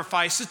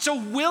sacrifice. It's a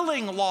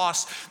willing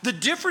loss. The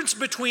difference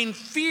between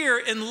fear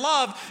and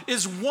love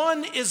is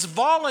one is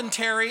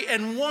voluntary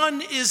and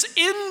one is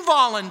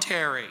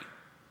involuntary.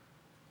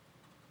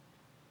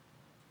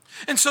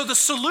 And so the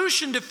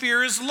solution to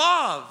fear is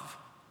love.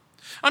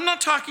 I'm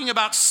not talking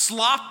about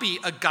sloppy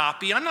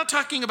agape. I'm not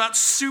talking about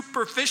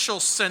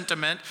superficial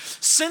sentiment.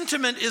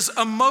 Sentiment is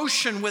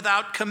emotion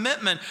without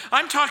commitment.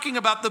 I'm talking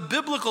about the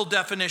biblical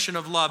definition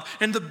of love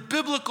and the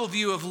biblical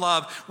view of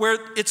love,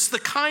 where it's the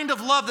kind of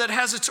love that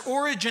has its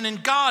origin in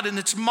God and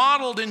it's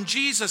modeled in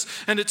Jesus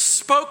and it's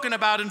spoken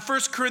about in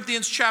 1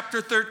 Corinthians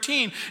chapter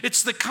 13.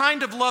 It's the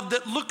kind of love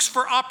that looks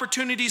for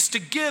opportunities to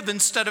give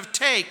instead of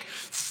take.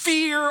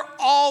 Fear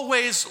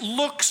always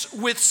looks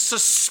with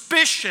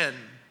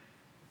suspicion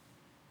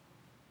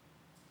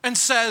and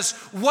says,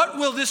 "What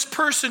will this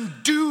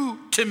person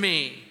do to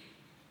me?"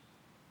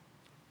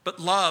 But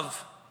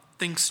love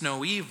thinks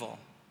no evil.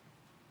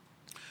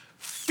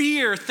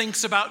 Fear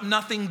thinks about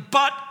nothing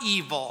but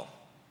evil.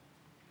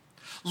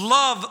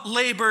 Love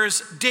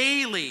labors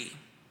daily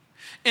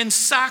in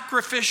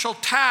sacrificial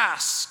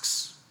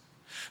tasks,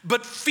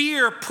 but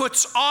fear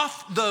puts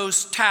off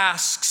those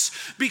tasks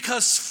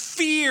because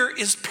fear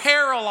is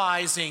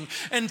paralyzing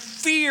and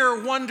fear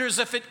wonders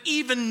if it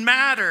even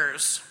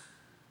matters.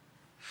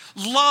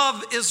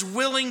 Love is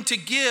willing to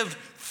give.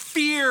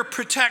 Fear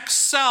protects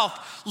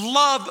self.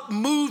 Love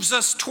moves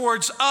us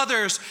towards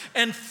others,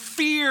 and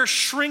fear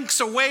shrinks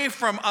away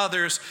from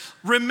others.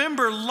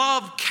 Remember,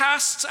 love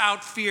casts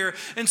out fear.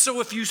 And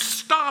so if you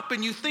stop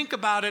and you think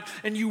about it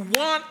and you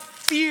want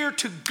fear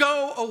to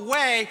go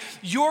away,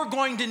 you're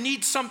going to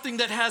need something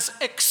that has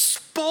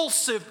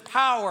expulsive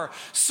power,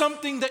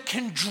 something that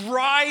can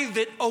drive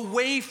it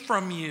away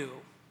from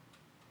you.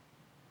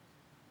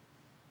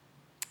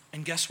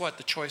 And guess what?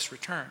 The choice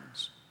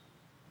returns.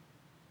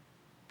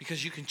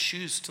 Because you can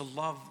choose to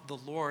love the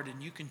Lord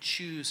and you can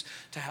choose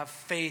to have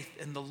faith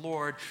in the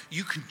Lord.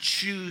 You can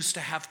choose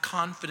to have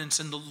confidence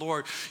in the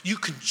Lord. You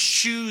can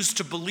choose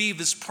to believe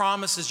His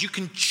promises. You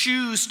can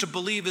choose to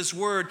believe His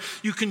word.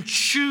 You can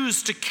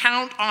choose to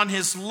count on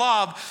His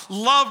love.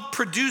 Love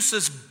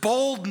produces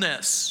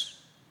boldness.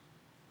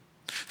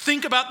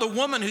 Think about the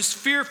woman who's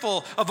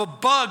fearful of a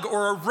bug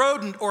or a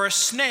rodent or a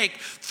snake.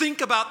 Think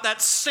about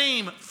that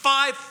same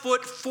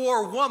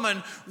 5'4"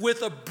 woman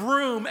with a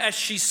broom as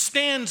she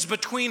stands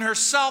between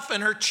herself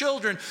and her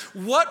children.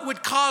 What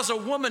would cause a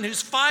woman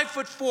who's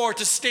 5'4"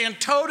 to stand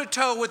toe to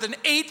toe with an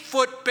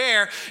 8-foot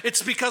bear?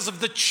 It's because of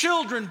the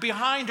children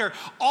behind her.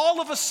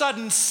 All of a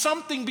sudden,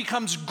 something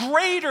becomes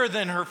greater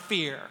than her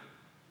fear.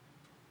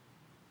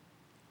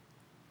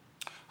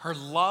 Her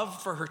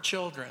love for her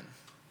children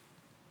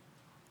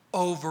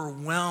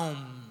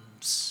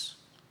overwhelms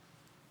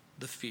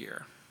the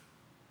fear.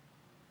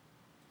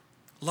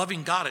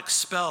 Loving God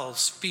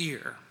expels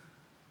fear.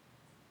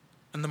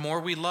 And the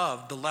more we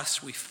love, the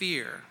less we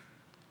fear.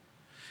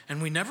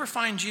 And we never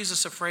find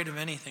Jesus afraid of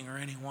anything or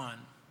anyone.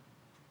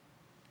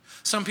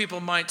 Some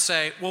people might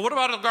say, well, what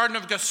about the Garden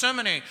of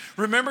Gethsemane?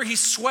 Remember, he's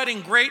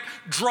sweating great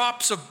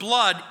drops of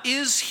blood.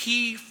 Is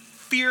he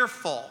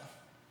fearful?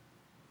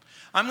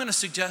 I'm going to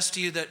suggest to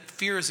you that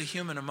fear is a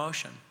human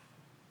emotion.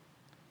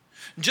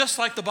 Just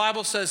like the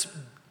Bible says,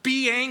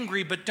 be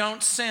angry but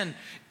don't sin.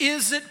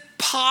 Is it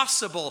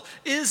possible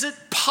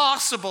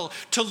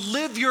to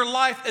live your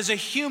life as a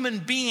human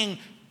being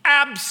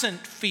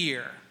absent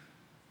fear?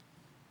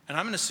 And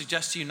I'm going to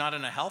suggest to you, not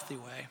in a healthy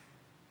way.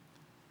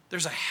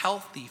 There's a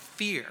healthy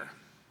fear.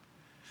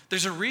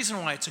 There's a reason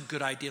why it's a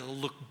good idea to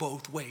look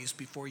both ways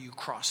before you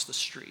cross the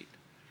street.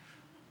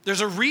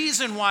 There's a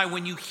reason why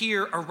when you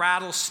hear a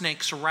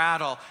rattlesnake's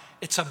rattle,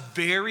 it's a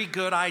very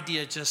good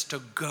idea just to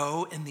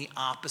go in the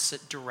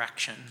opposite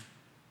direction.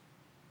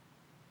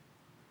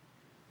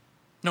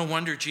 No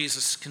wonder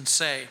Jesus can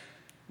say,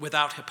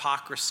 without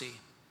hypocrisy,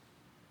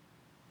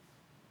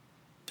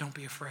 don't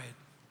be afraid.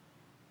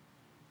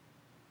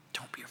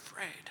 Don't be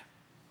afraid.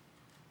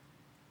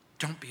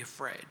 Don't be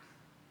afraid.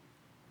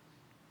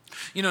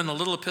 You know, in the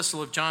little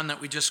epistle of John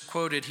that we just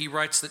quoted, he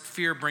writes that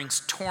fear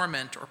brings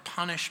torment or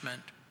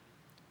punishment.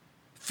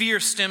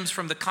 Fear stems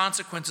from the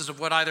consequences of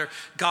what either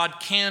God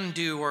can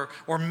do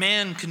or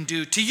man can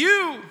do to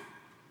you.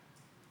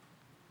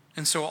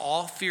 And so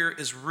all fear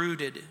is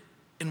rooted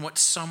in what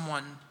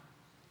someone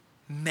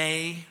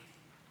may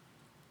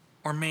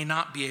or may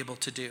not be able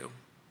to do.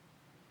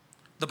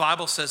 The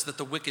Bible says that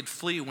the wicked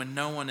flee when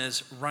no one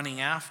is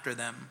running after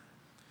them.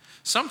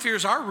 Some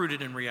fears are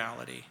rooted in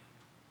reality.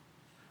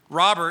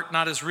 Robert,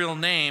 not his real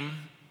name,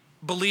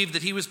 believed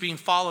that he was being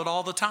followed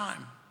all the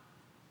time.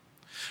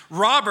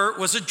 Robert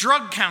was a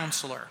drug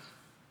counselor,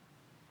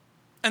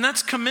 and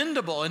that's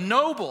commendable and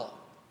noble.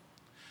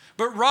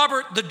 But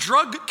Robert, the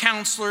drug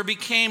counselor,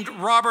 became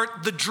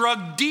Robert, the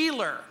drug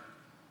dealer.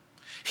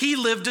 He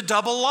lived a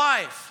double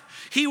life.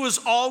 He was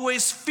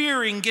always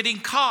fearing getting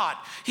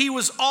caught. He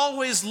was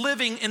always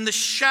living in the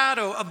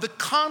shadow of the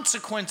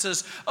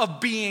consequences of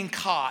being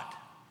caught.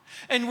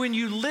 And when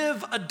you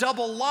live a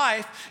double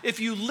life, if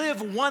you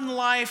live one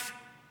life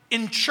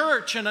in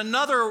church and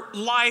another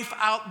life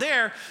out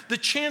there, the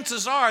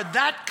chances are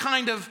that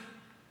kind of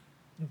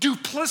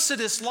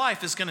duplicitous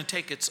life is going to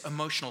take its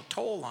emotional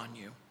toll on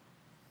you.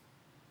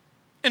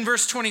 In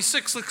verse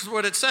 26, look at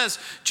what it says.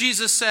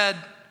 Jesus said,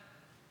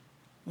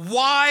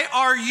 "Why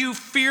are you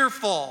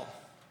fearful,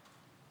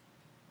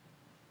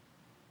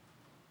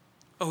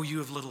 O you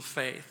of little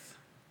faith?"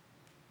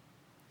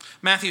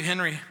 Matthew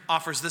Henry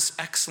offers this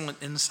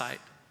excellent insight.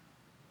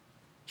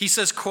 He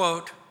says,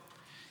 quote,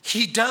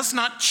 "He does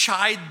not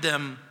chide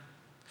them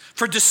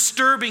for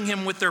disturbing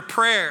him with their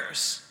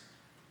prayers,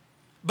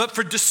 but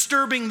for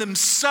disturbing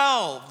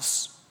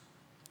themselves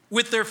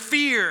with their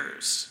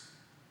fears,"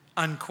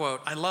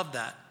 unquote. I love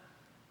that.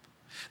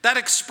 That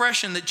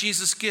expression that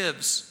Jesus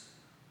gives,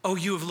 "Oh,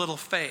 you of little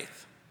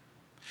faith."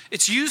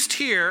 It's used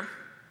here,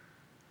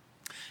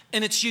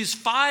 and it's used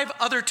 5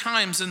 other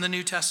times in the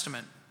New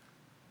Testament.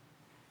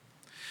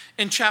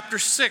 In chapter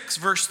 6,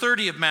 verse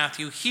 30 of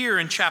Matthew, here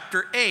in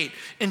chapter 8,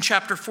 in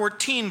chapter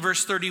 14,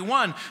 verse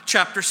 31,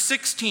 chapter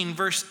 16,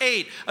 verse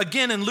 8,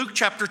 again in Luke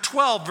chapter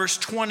 12, verse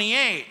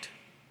 28.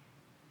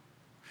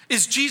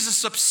 Is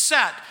Jesus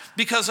upset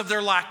because of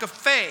their lack of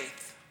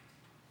faith?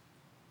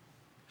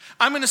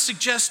 I'm going to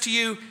suggest to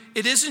you,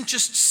 it isn't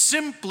just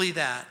simply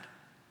that.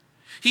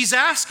 He's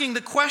asking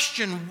the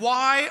question,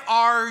 why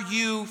are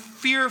you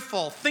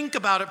fearful? Think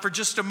about it for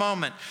just a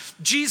moment.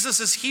 Jesus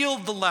has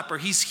healed the leper.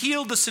 He's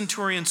healed the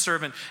centurion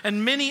servant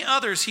and many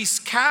others. He's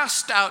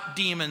cast out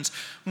demons.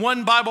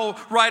 One Bible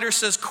writer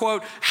says,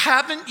 quote,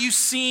 "Haven't you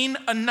seen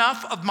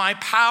enough of my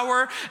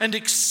power and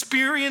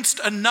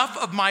experienced enough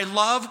of my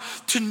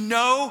love to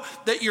know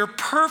that you're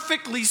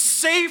perfectly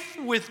safe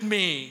with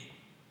me?"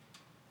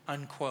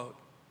 Unquote.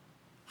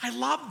 I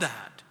love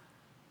that.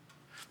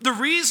 The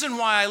reason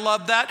why I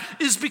love that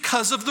is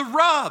because of the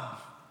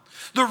rub.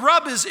 The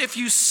rub is if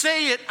you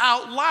say it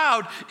out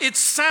loud, it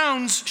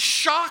sounds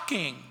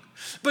shocking.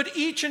 But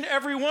each and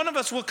every one of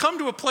us will come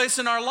to a place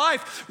in our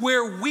life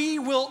where we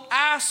will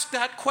ask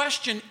that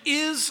question,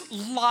 is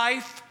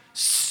life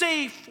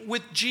safe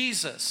with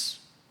Jesus?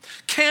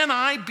 Can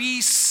I be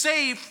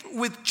safe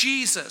with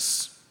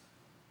Jesus?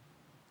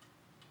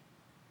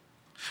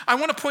 I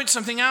want to point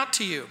something out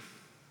to you.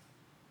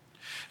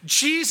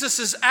 Jesus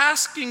is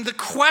asking the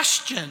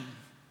question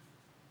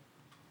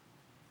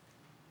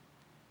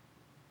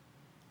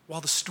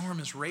while the storm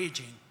is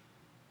raging.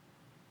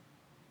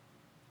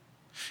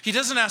 He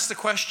doesn't ask the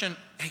question,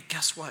 hey,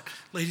 guess what?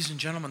 Ladies and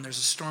gentlemen, there's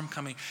a storm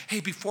coming. Hey,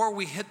 before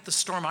we hit the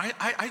storm, I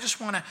just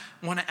want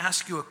to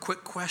ask you a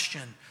quick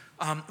question.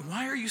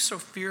 Why are you so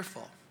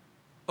fearful,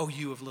 oh,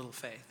 you of little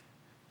faith?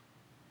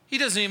 He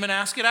doesn't even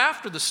ask it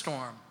after the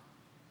storm.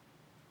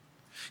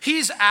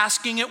 He's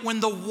asking it when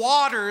the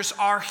waters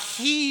are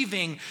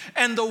heaving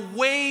and the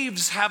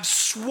waves have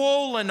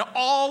swollen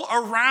all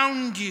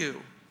around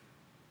you.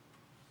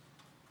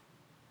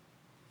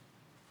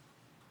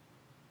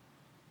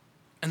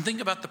 And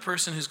think about the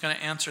person who's going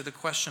to answer the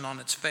question on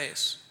its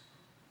face.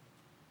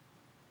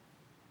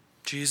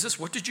 Jesus,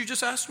 what did you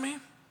just ask me?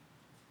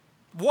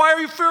 Why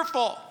are you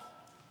fearful?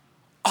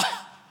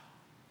 Oh,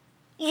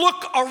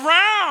 look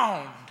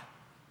around.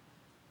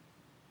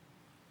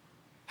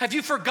 Have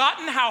you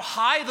forgotten how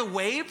high the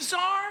waves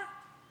are?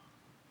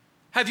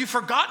 Have you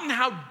forgotten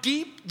how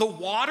deep the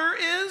water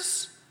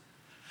is?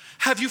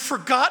 Have you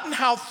forgotten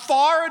how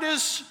far it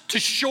is to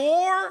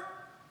shore?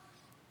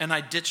 And I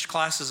ditched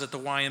classes at the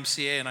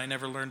YMCA and I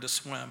never learned to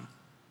swim.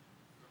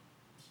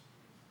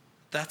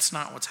 That's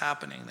not what's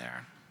happening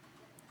there.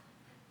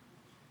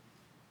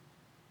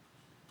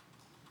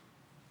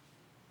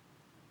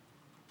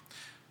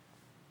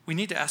 We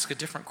need to ask a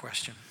different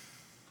question.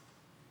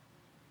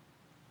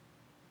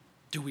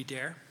 Do we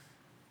dare?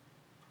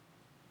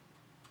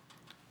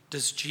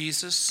 Does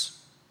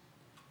Jesus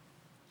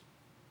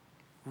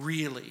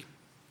really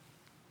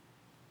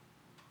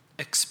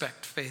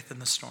expect faith in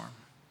the storm?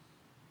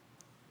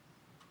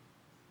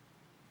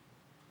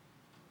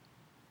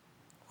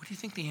 What do you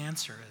think the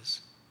answer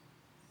is?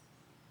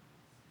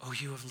 Oh,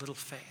 you of little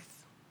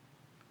faith.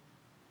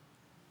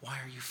 Why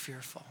are you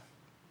fearful?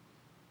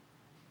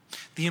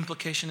 The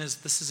implication is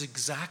this is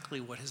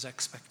exactly what his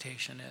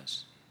expectation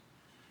is.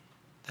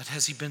 That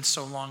has he been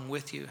so long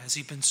with you? Has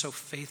he been so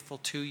faithful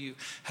to you?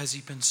 Has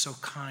he been so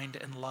kind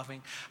and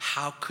loving?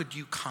 How could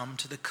you come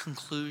to the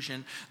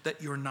conclusion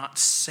that you're not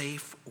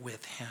safe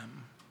with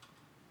him?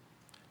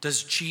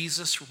 Does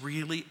Jesus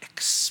really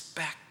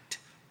expect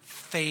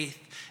faith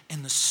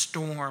in the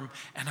storm?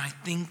 And I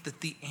think that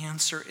the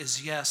answer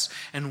is yes.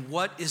 And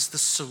what is the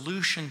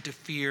solution to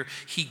fear?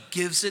 He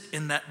gives it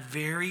in that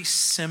very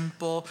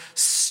simple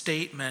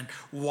statement.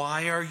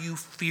 Why are you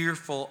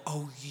fearful,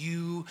 O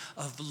you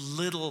of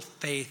little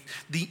faith?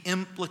 The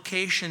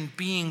implication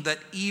being that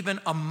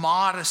even a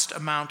modest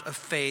amount of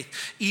faith,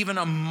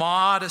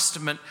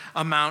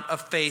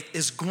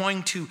 is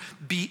going to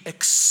be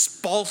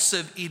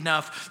expulsive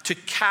enough to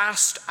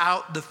cast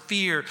out the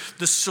fear.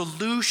 The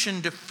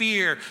solution to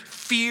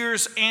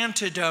fear's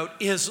antidote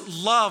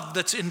is love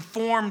that's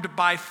informed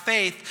by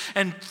faith,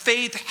 and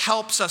faith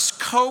helps us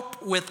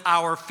cope with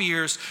our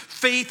fears.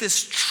 Faith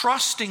is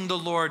trusting the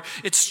Lord.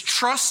 It's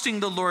trusting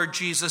the Lord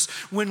Jesus.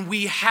 When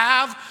we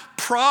have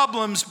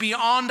problems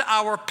beyond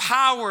our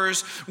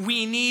powers,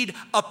 we need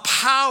a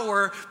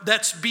power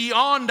that's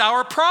beyond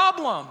our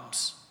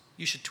problems.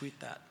 You should tweet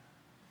that.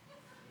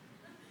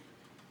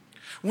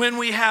 When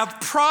we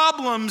have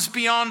problems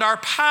beyond our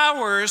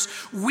powers,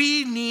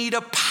 we need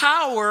a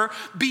power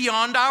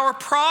beyond our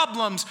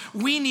problems.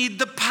 We need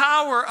the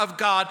power of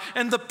God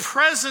and the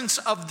presence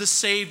of the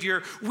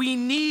Savior. We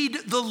need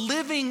the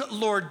living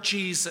Lord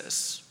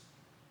Jesus.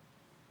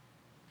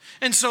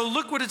 And so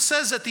look what it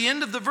says at the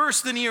end of the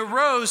verse. Then he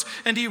arose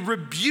and he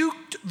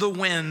rebuked the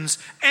winds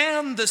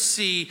and the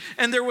sea,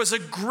 and there was a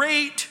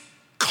great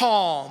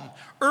calm.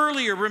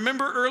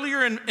 Remember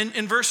earlier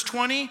in verse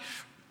 20?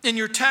 In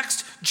your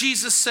text,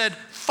 Jesus said,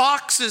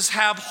 foxes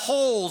have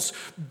holes,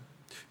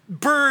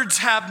 birds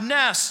have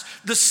nests.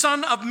 The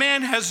Son of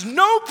Man has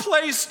no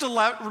place to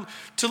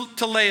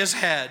lay his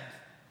head.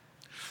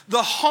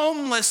 The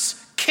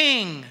homeless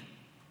king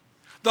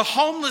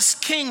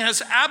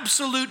has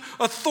absolute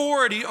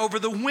authority over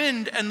the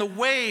wind and the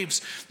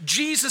waves.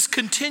 Jesus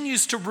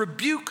continues to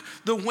rebuke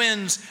the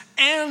winds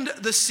and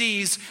the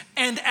seas.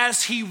 And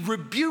as he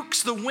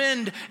rebukes the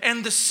wind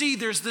and the sea,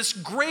 there's this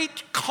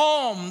great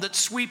calm that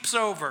sweeps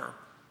over.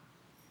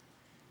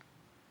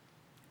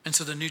 And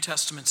so the New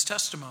Testament's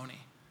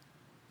testimony,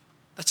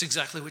 that's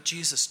exactly what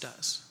Jesus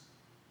does.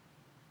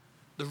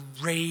 The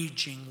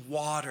raging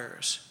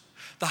waters,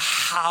 the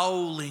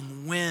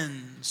howling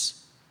winds,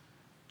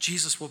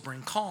 Jesus will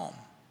bring calm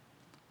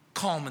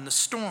in the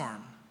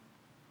storm.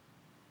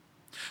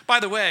 By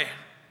the way,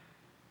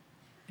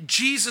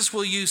 Jesus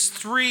will use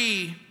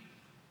 3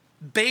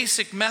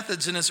 basic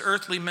methods in his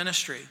earthly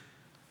ministry: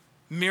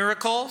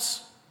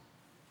 miracles,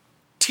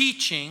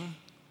 teaching,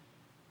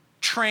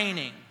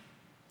 training.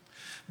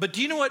 But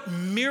do you know what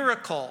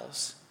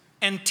miracles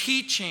and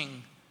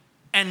teaching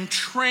and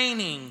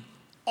training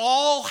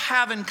all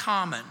have in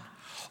common?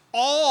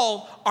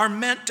 all are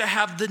meant to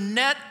have the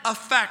net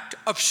effect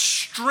of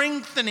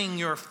strengthening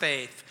your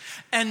faith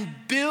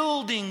and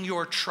building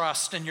your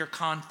trust and your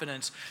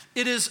confidence.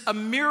 It is a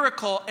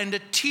miracle and a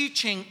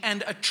teaching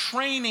and a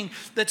training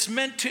that's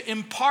meant to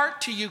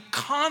impart to you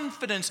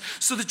confidence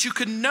so that you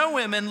can know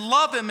him and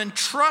love him and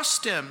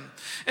trust him.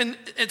 And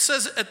it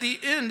says at the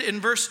end in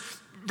verse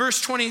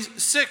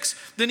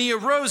 26, then he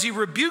arose, he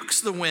rebukes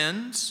the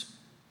winds.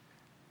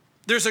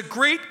 There's a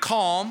great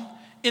calm.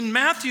 In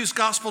Matthew's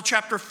Gospel,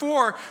 chapter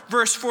 4,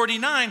 verse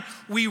 49,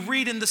 we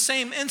read in the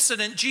same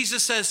incident,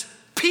 Jesus says,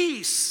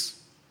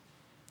 peace.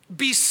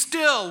 Be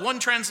still. One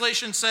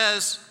translation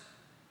says,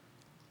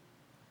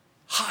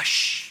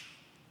 hush.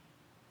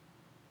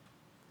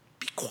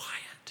 Be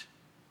quiet.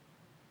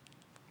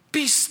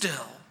 Be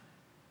still.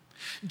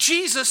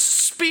 Jesus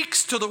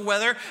speaks to the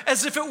weather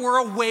as if it were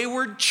a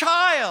wayward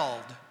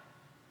child.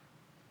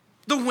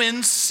 The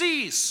winds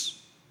cease.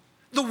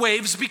 The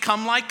waves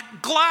become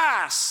like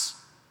glass.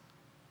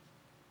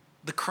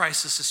 The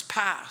crisis is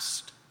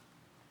past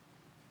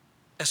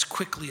as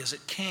quickly as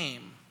it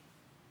came.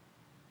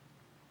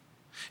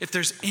 If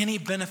there's any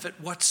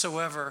benefit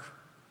whatsoever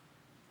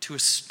to a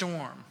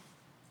storm,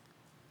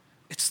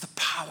 it's the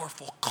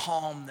powerful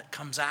calm that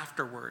comes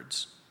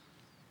afterwards.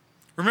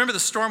 Remember, the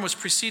storm was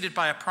preceded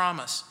by a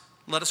promise.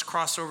 Let us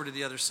cross over to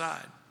the other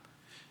side.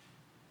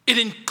 It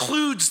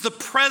includes the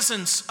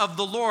presence of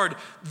the Lord.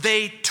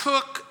 They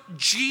took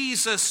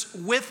Jesus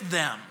with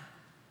them.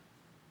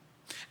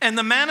 And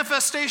the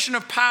manifestation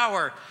of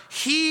power,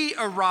 he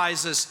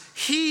arises,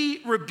 he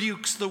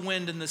rebukes the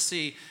wind and the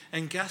sea.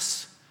 And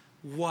guess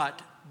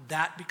what?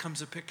 That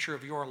becomes a picture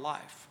of your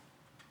life.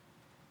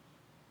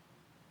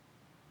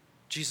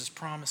 Jesus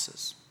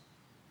promises.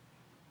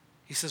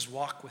 He says,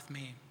 walk with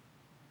me.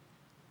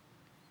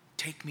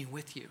 Take me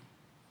with you.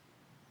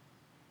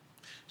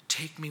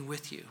 Take me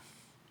with you.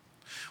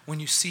 When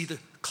you see the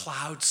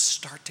clouds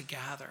start to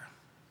gather,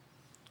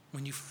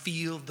 when you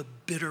feel the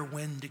bitter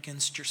wind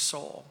against your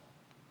soul,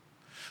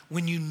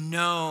 when you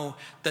know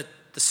that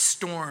the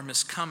storm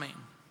is coming.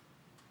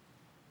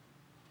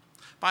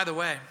 By the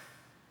way,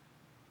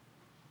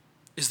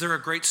 is there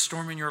a great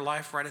storm in your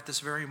life right at this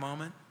very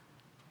moment?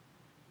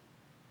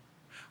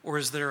 Or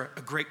is there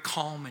a great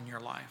calm in your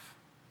life?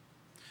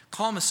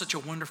 Calm is such a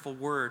wonderful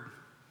word.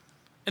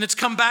 And it's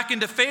come back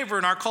into favor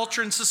in our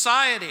culture and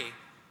society.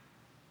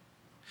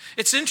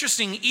 It's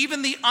interesting,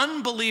 even the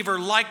unbeliever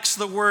likes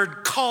the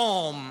word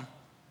calm.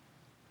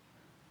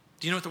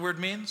 Do you know what the word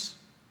means?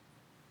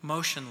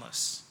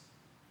 Motionless.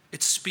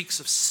 It speaks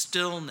of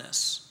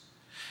stillness.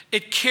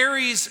 It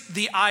carries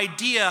the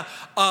idea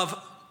of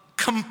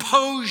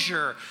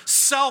composure,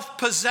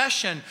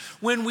 self-possession.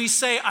 When we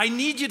say, I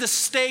need you to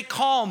stay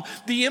calm,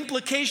 the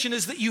implication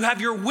is that you have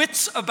your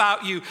wits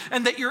about you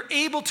and that you're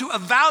able to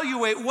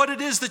evaluate what it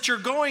is that you're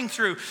going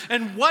through.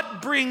 And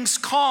what brings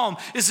calm?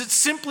 Is it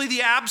simply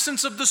the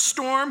absence of the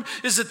storm?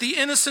 Is it the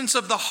innocence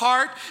of the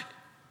heart?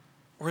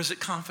 Or is it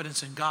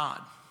confidence in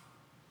God?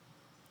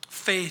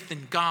 Faith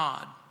in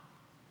God.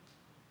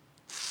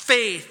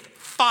 Faith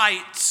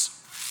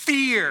fights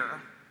fear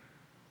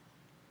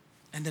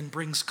and then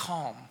brings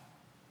calm.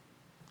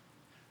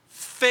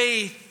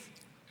 Faith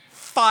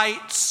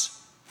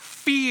fights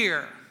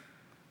fear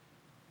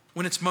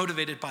when it's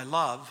motivated by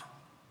love.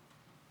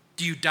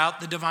 Do you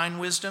doubt the divine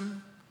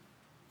wisdom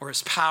or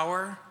his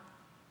power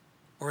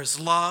or his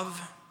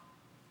love?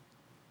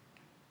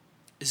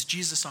 Is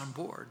Jesus on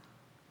board?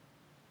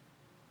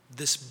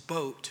 This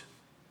boat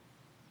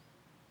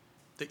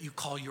that you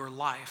call your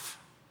life,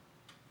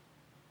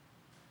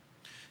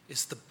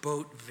 is the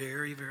boat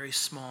very, very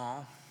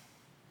small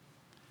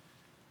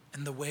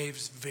and the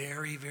waves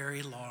very,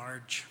 very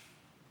large?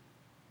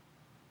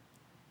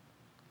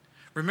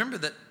 Remember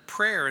that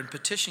prayer and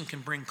petition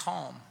can bring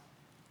calm.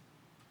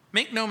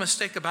 Make no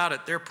mistake about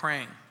it, they're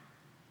praying.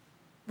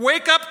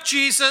 Wake up,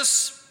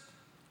 Jesus,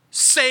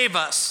 save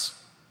us.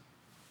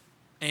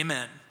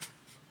 Amen.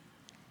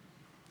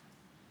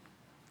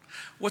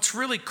 What's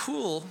really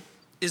cool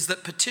is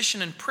that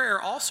petition and prayer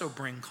also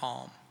bring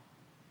calm.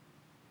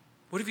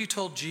 What have you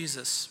told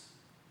Jesus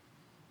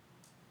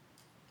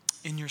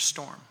in your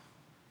storm?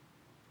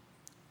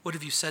 What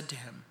have you said to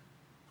him?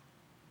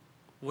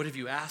 What have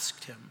you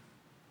asked him?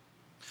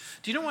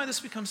 Do you know why this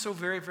becomes so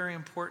very, very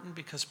important?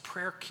 Because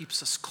prayer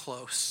keeps us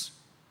close.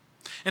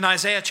 In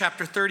Isaiah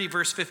chapter 30,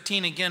 verse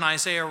 15, again,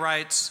 Isaiah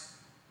writes,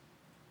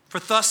 for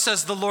thus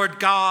says the Lord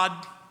God,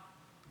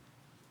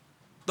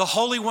 the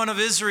Holy One of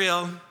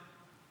Israel,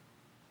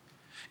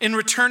 in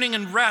returning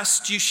and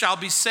rest you shall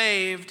be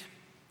saved.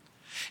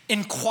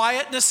 In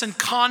quietness and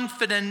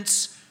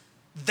confidence,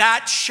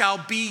 that shall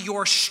be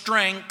your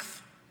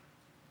strength.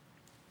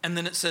 And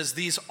then it says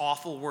these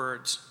awful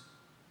words,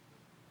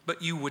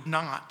 but you would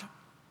not.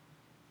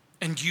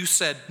 And you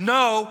said,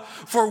 no,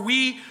 for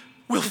we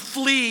will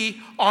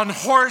flee on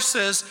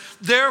horses.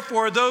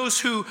 Therefore, those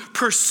who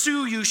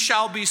pursue you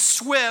shall be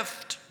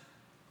swift.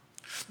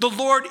 The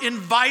Lord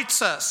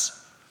invites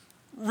us,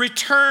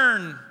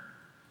 return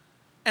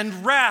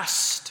and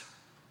rest.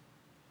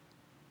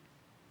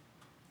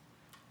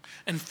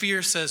 And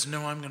fear says,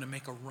 no, I'm going to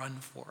make a run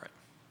for it.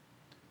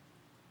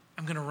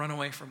 I'm going to run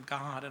away from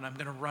God, and I'm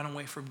going to run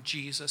away from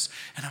Jesus,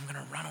 and I'm going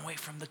to run away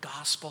from the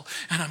gospel,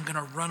 and I'm going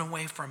to run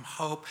away from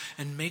hope.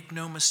 And make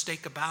no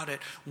mistake about it,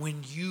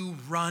 when you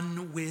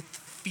run with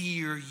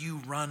fear,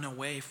 you run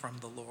away from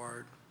the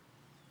Lord.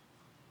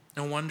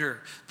 No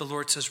wonder the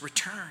Lord says,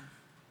 return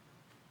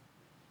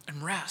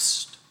and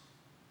rest.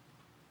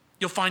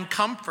 You'll find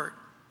comfort.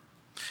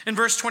 In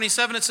verse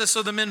 27, it says,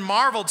 so the men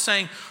marveled,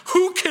 saying,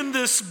 who can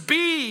this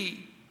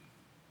be,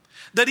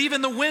 that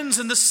even the winds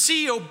and the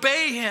sea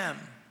obey him?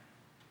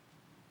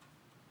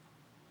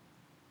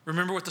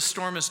 Remember what the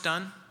storm has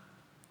done?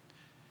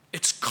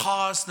 It's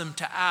caused them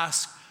to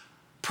ask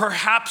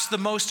perhaps the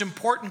most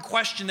important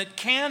question that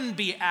can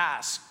be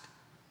asked.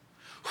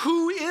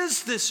 Who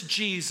is this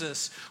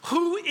Jesus?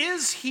 Who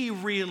is he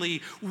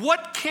really?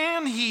 What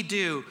can he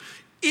do?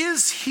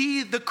 Is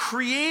he the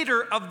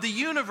creator of the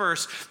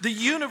universe? The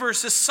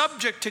universe is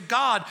subject to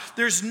God.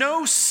 There's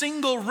no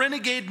single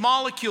renegade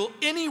molecule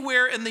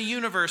anywhere in the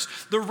universe.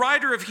 The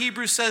writer of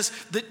Hebrews says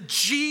that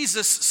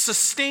Jesus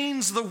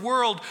sustains the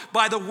world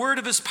by the word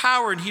of his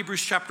power in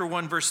Hebrews chapter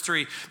 1, verse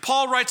 3.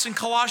 Paul writes in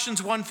Colossians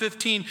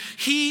 1:15,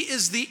 he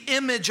is the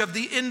image of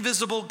the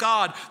invisible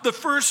God, the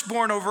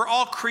firstborn over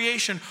all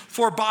creation.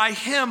 For by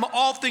him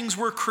all things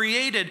were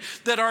created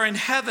that are in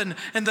heaven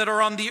and that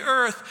are on the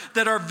earth,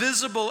 that are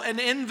visible and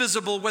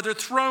invisible, whether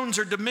thrones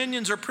or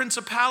dominions or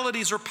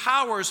principalities or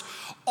powers.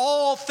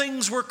 All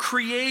things were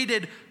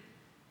created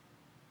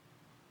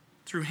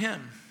through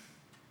him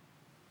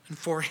and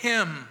for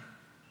him.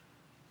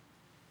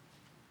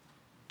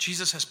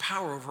 Jesus has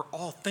power over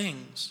all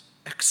things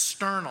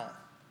external,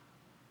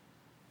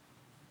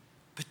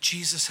 but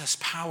Jesus has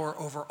power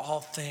over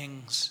all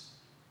things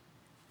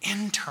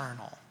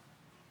internal.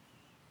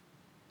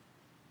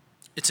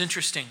 It's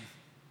interesting.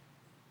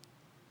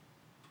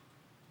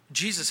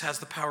 Jesus has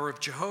the power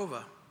of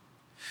Jehovah.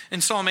 In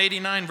Psalm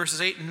 89,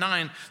 verses 8 and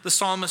 9, the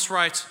psalmist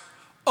writes,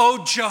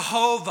 O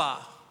Jehovah,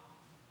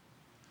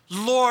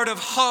 Lord of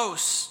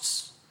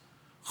hosts,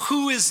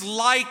 who is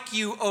like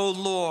you, O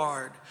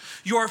Lord?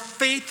 Your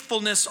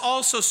faithfulness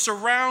also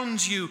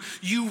surrounds you.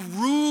 You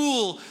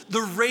rule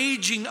the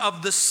raging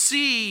of the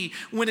sea.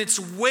 When its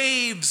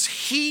waves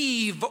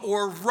heave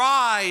or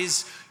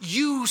rise,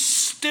 you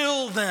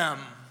still them.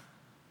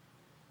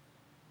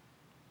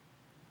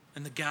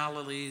 And the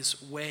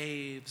Galilee's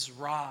waves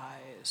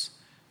rise.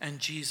 And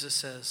Jesus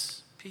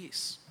says,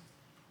 peace,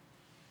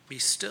 be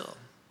still.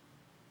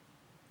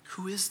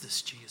 Who is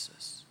this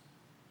Jesus?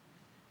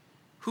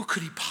 Who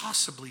could he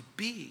possibly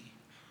be?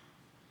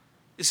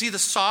 Is he the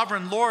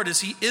sovereign Lord?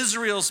 Is he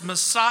Israel's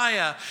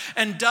Messiah?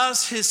 And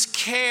does his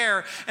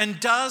care and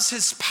does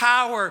his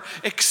power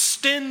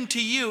extend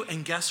to you?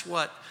 And guess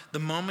what? The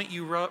moment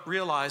you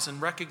realize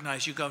and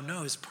recognize, you go,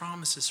 no, his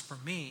promise is for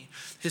me.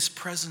 His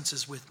presence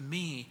is with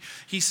me.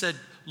 He said,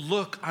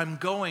 look, I'm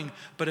going,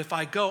 but if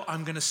I go,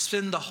 I'm going to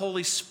send the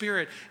Holy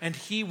Spirit, and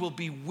he will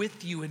be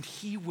with you, and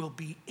he will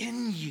be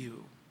in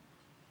you.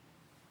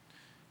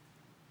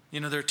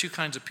 You know, there are two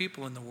kinds of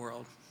people in the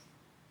world.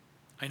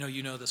 I know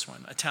you know this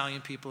one.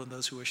 Italian people and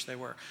those who wish they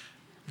were.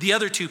 The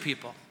other two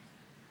people.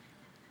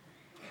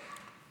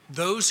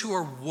 Those who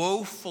are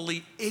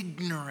woefully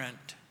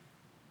ignorant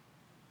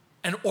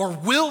or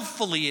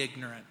willfully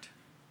ignorant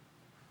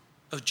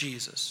of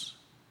Jesus.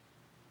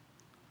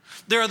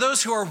 There are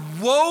those who are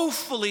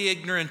woefully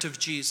ignorant of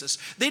Jesus.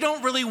 They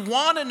don't really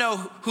want to know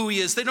who he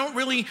is. They don't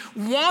really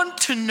want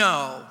to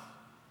know.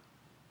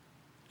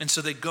 And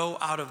so they go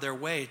out of their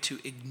way to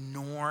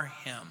ignore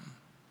him.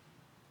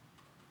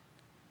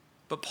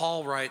 But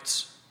Paul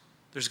writes,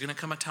 there's going to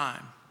come a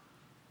time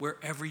where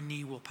every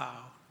knee will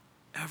bow,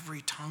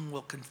 every tongue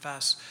will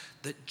confess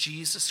that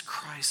Jesus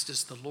Christ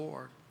is the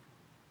Lord.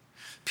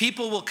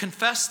 People will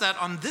confess that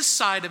on this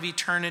side of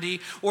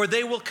eternity, or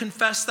they will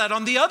confess that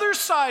on the other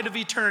side of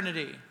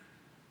eternity.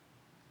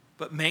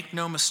 But make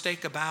no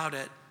mistake about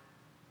it,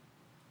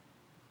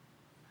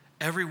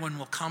 everyone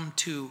will come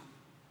to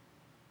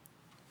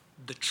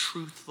the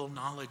truthful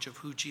knowledge of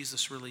who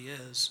Jesus really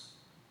is.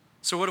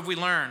 So what have we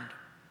learned?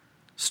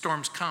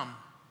 Storms come,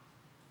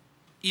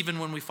 even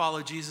when we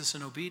follow Jesus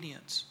in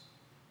obedience.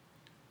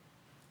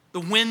 The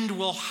wind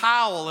will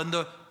howl and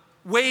the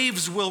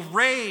waves will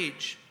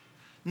rage,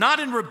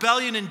 not in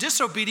rebellion and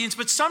disobedience,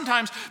 but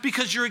sometimes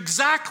because you're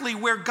exactly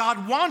where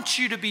God wants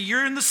you to be.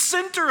 You're in the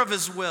center of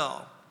his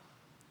will.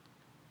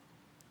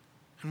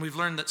 And we've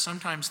learned that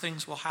sometimes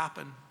things will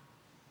happen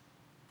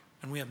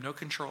and we have no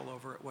control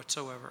over it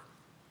whatsoever.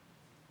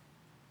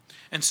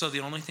 And so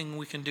the only thing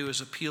we can do is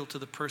appeal to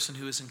the person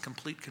who is in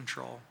complete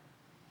control.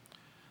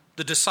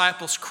 The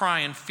disciples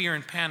cry in fear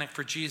and panic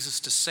for Jesus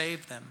to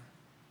save them.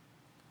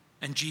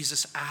 And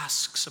Jesus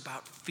asks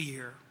about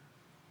fear.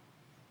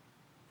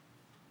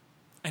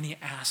 And he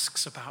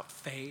asks about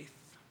faith.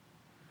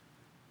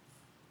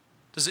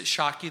 Does it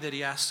shock you that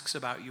he asks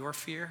about your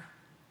fear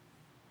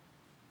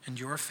and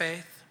your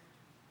faith?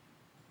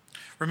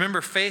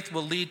 Remember, faith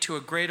will lead to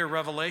a greater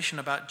revelation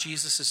about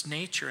Jesus'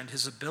 nature and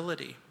his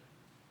ability.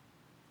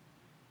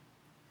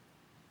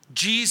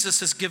 Jesus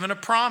has given a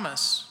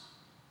promise.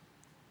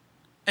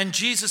 And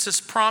Jesus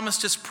has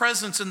promised his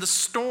presence in the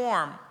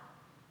storm.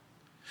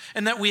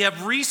 And that we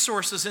have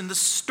resources in the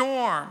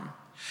storm.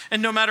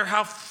 And no matter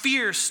how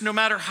fierce, no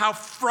matter how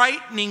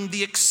frightening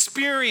the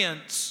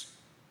experience,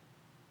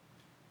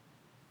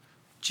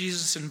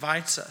 Jesus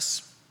invites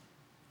us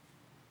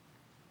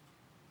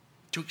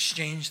to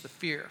exchange the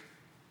fear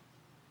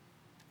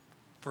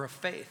for a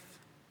faith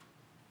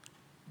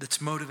that's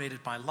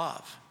motivated by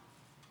love.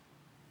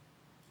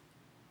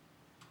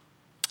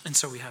 And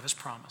so we have his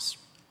promise.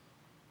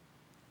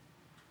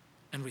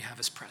 And we have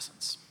his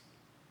presence.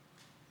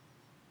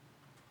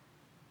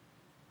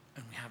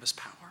 And we have his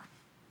power.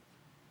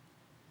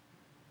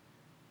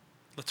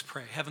 Let's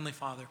pray. Heavenly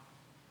Father,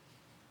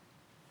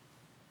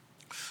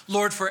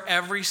 Lord, for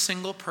every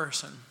single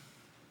person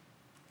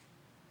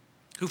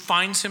who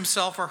finds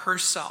himself or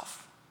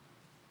herself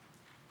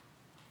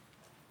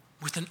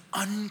with an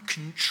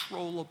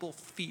uncontrollable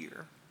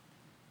fear,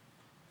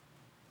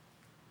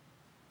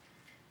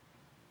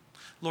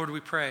 Lord, we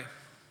pray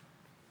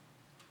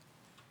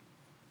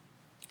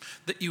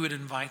that you would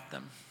invite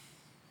them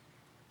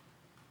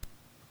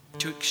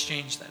to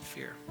exchange that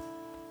fear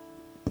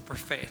for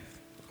faith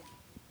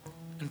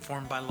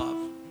informed by love.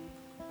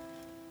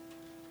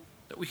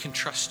 That we can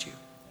trust you.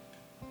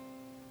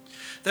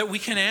 That we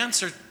can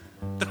answer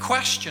the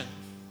question,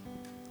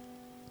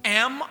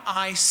 am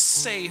I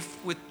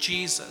safe with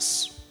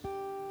Jesus?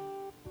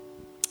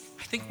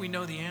 I think we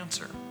know the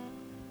answer.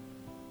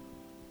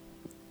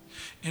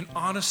 In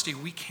honesty,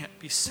 we can't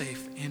be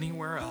safe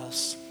anywhere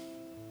else.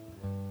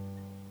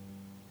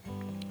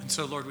 And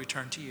so, Lord, we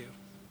turn to you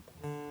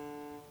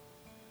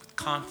with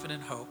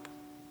confident hope,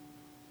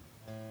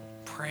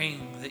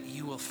 praying that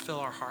you will fill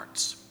our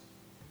hearts,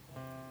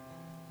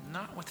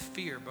 not with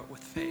fear, but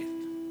with faith.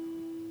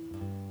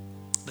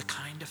 The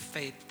kind of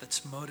faith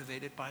that's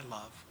motivated by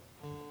love.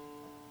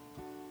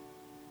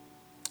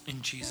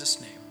 In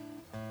Jesus' name,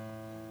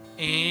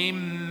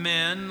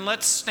 amen.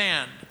 Let's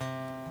stand.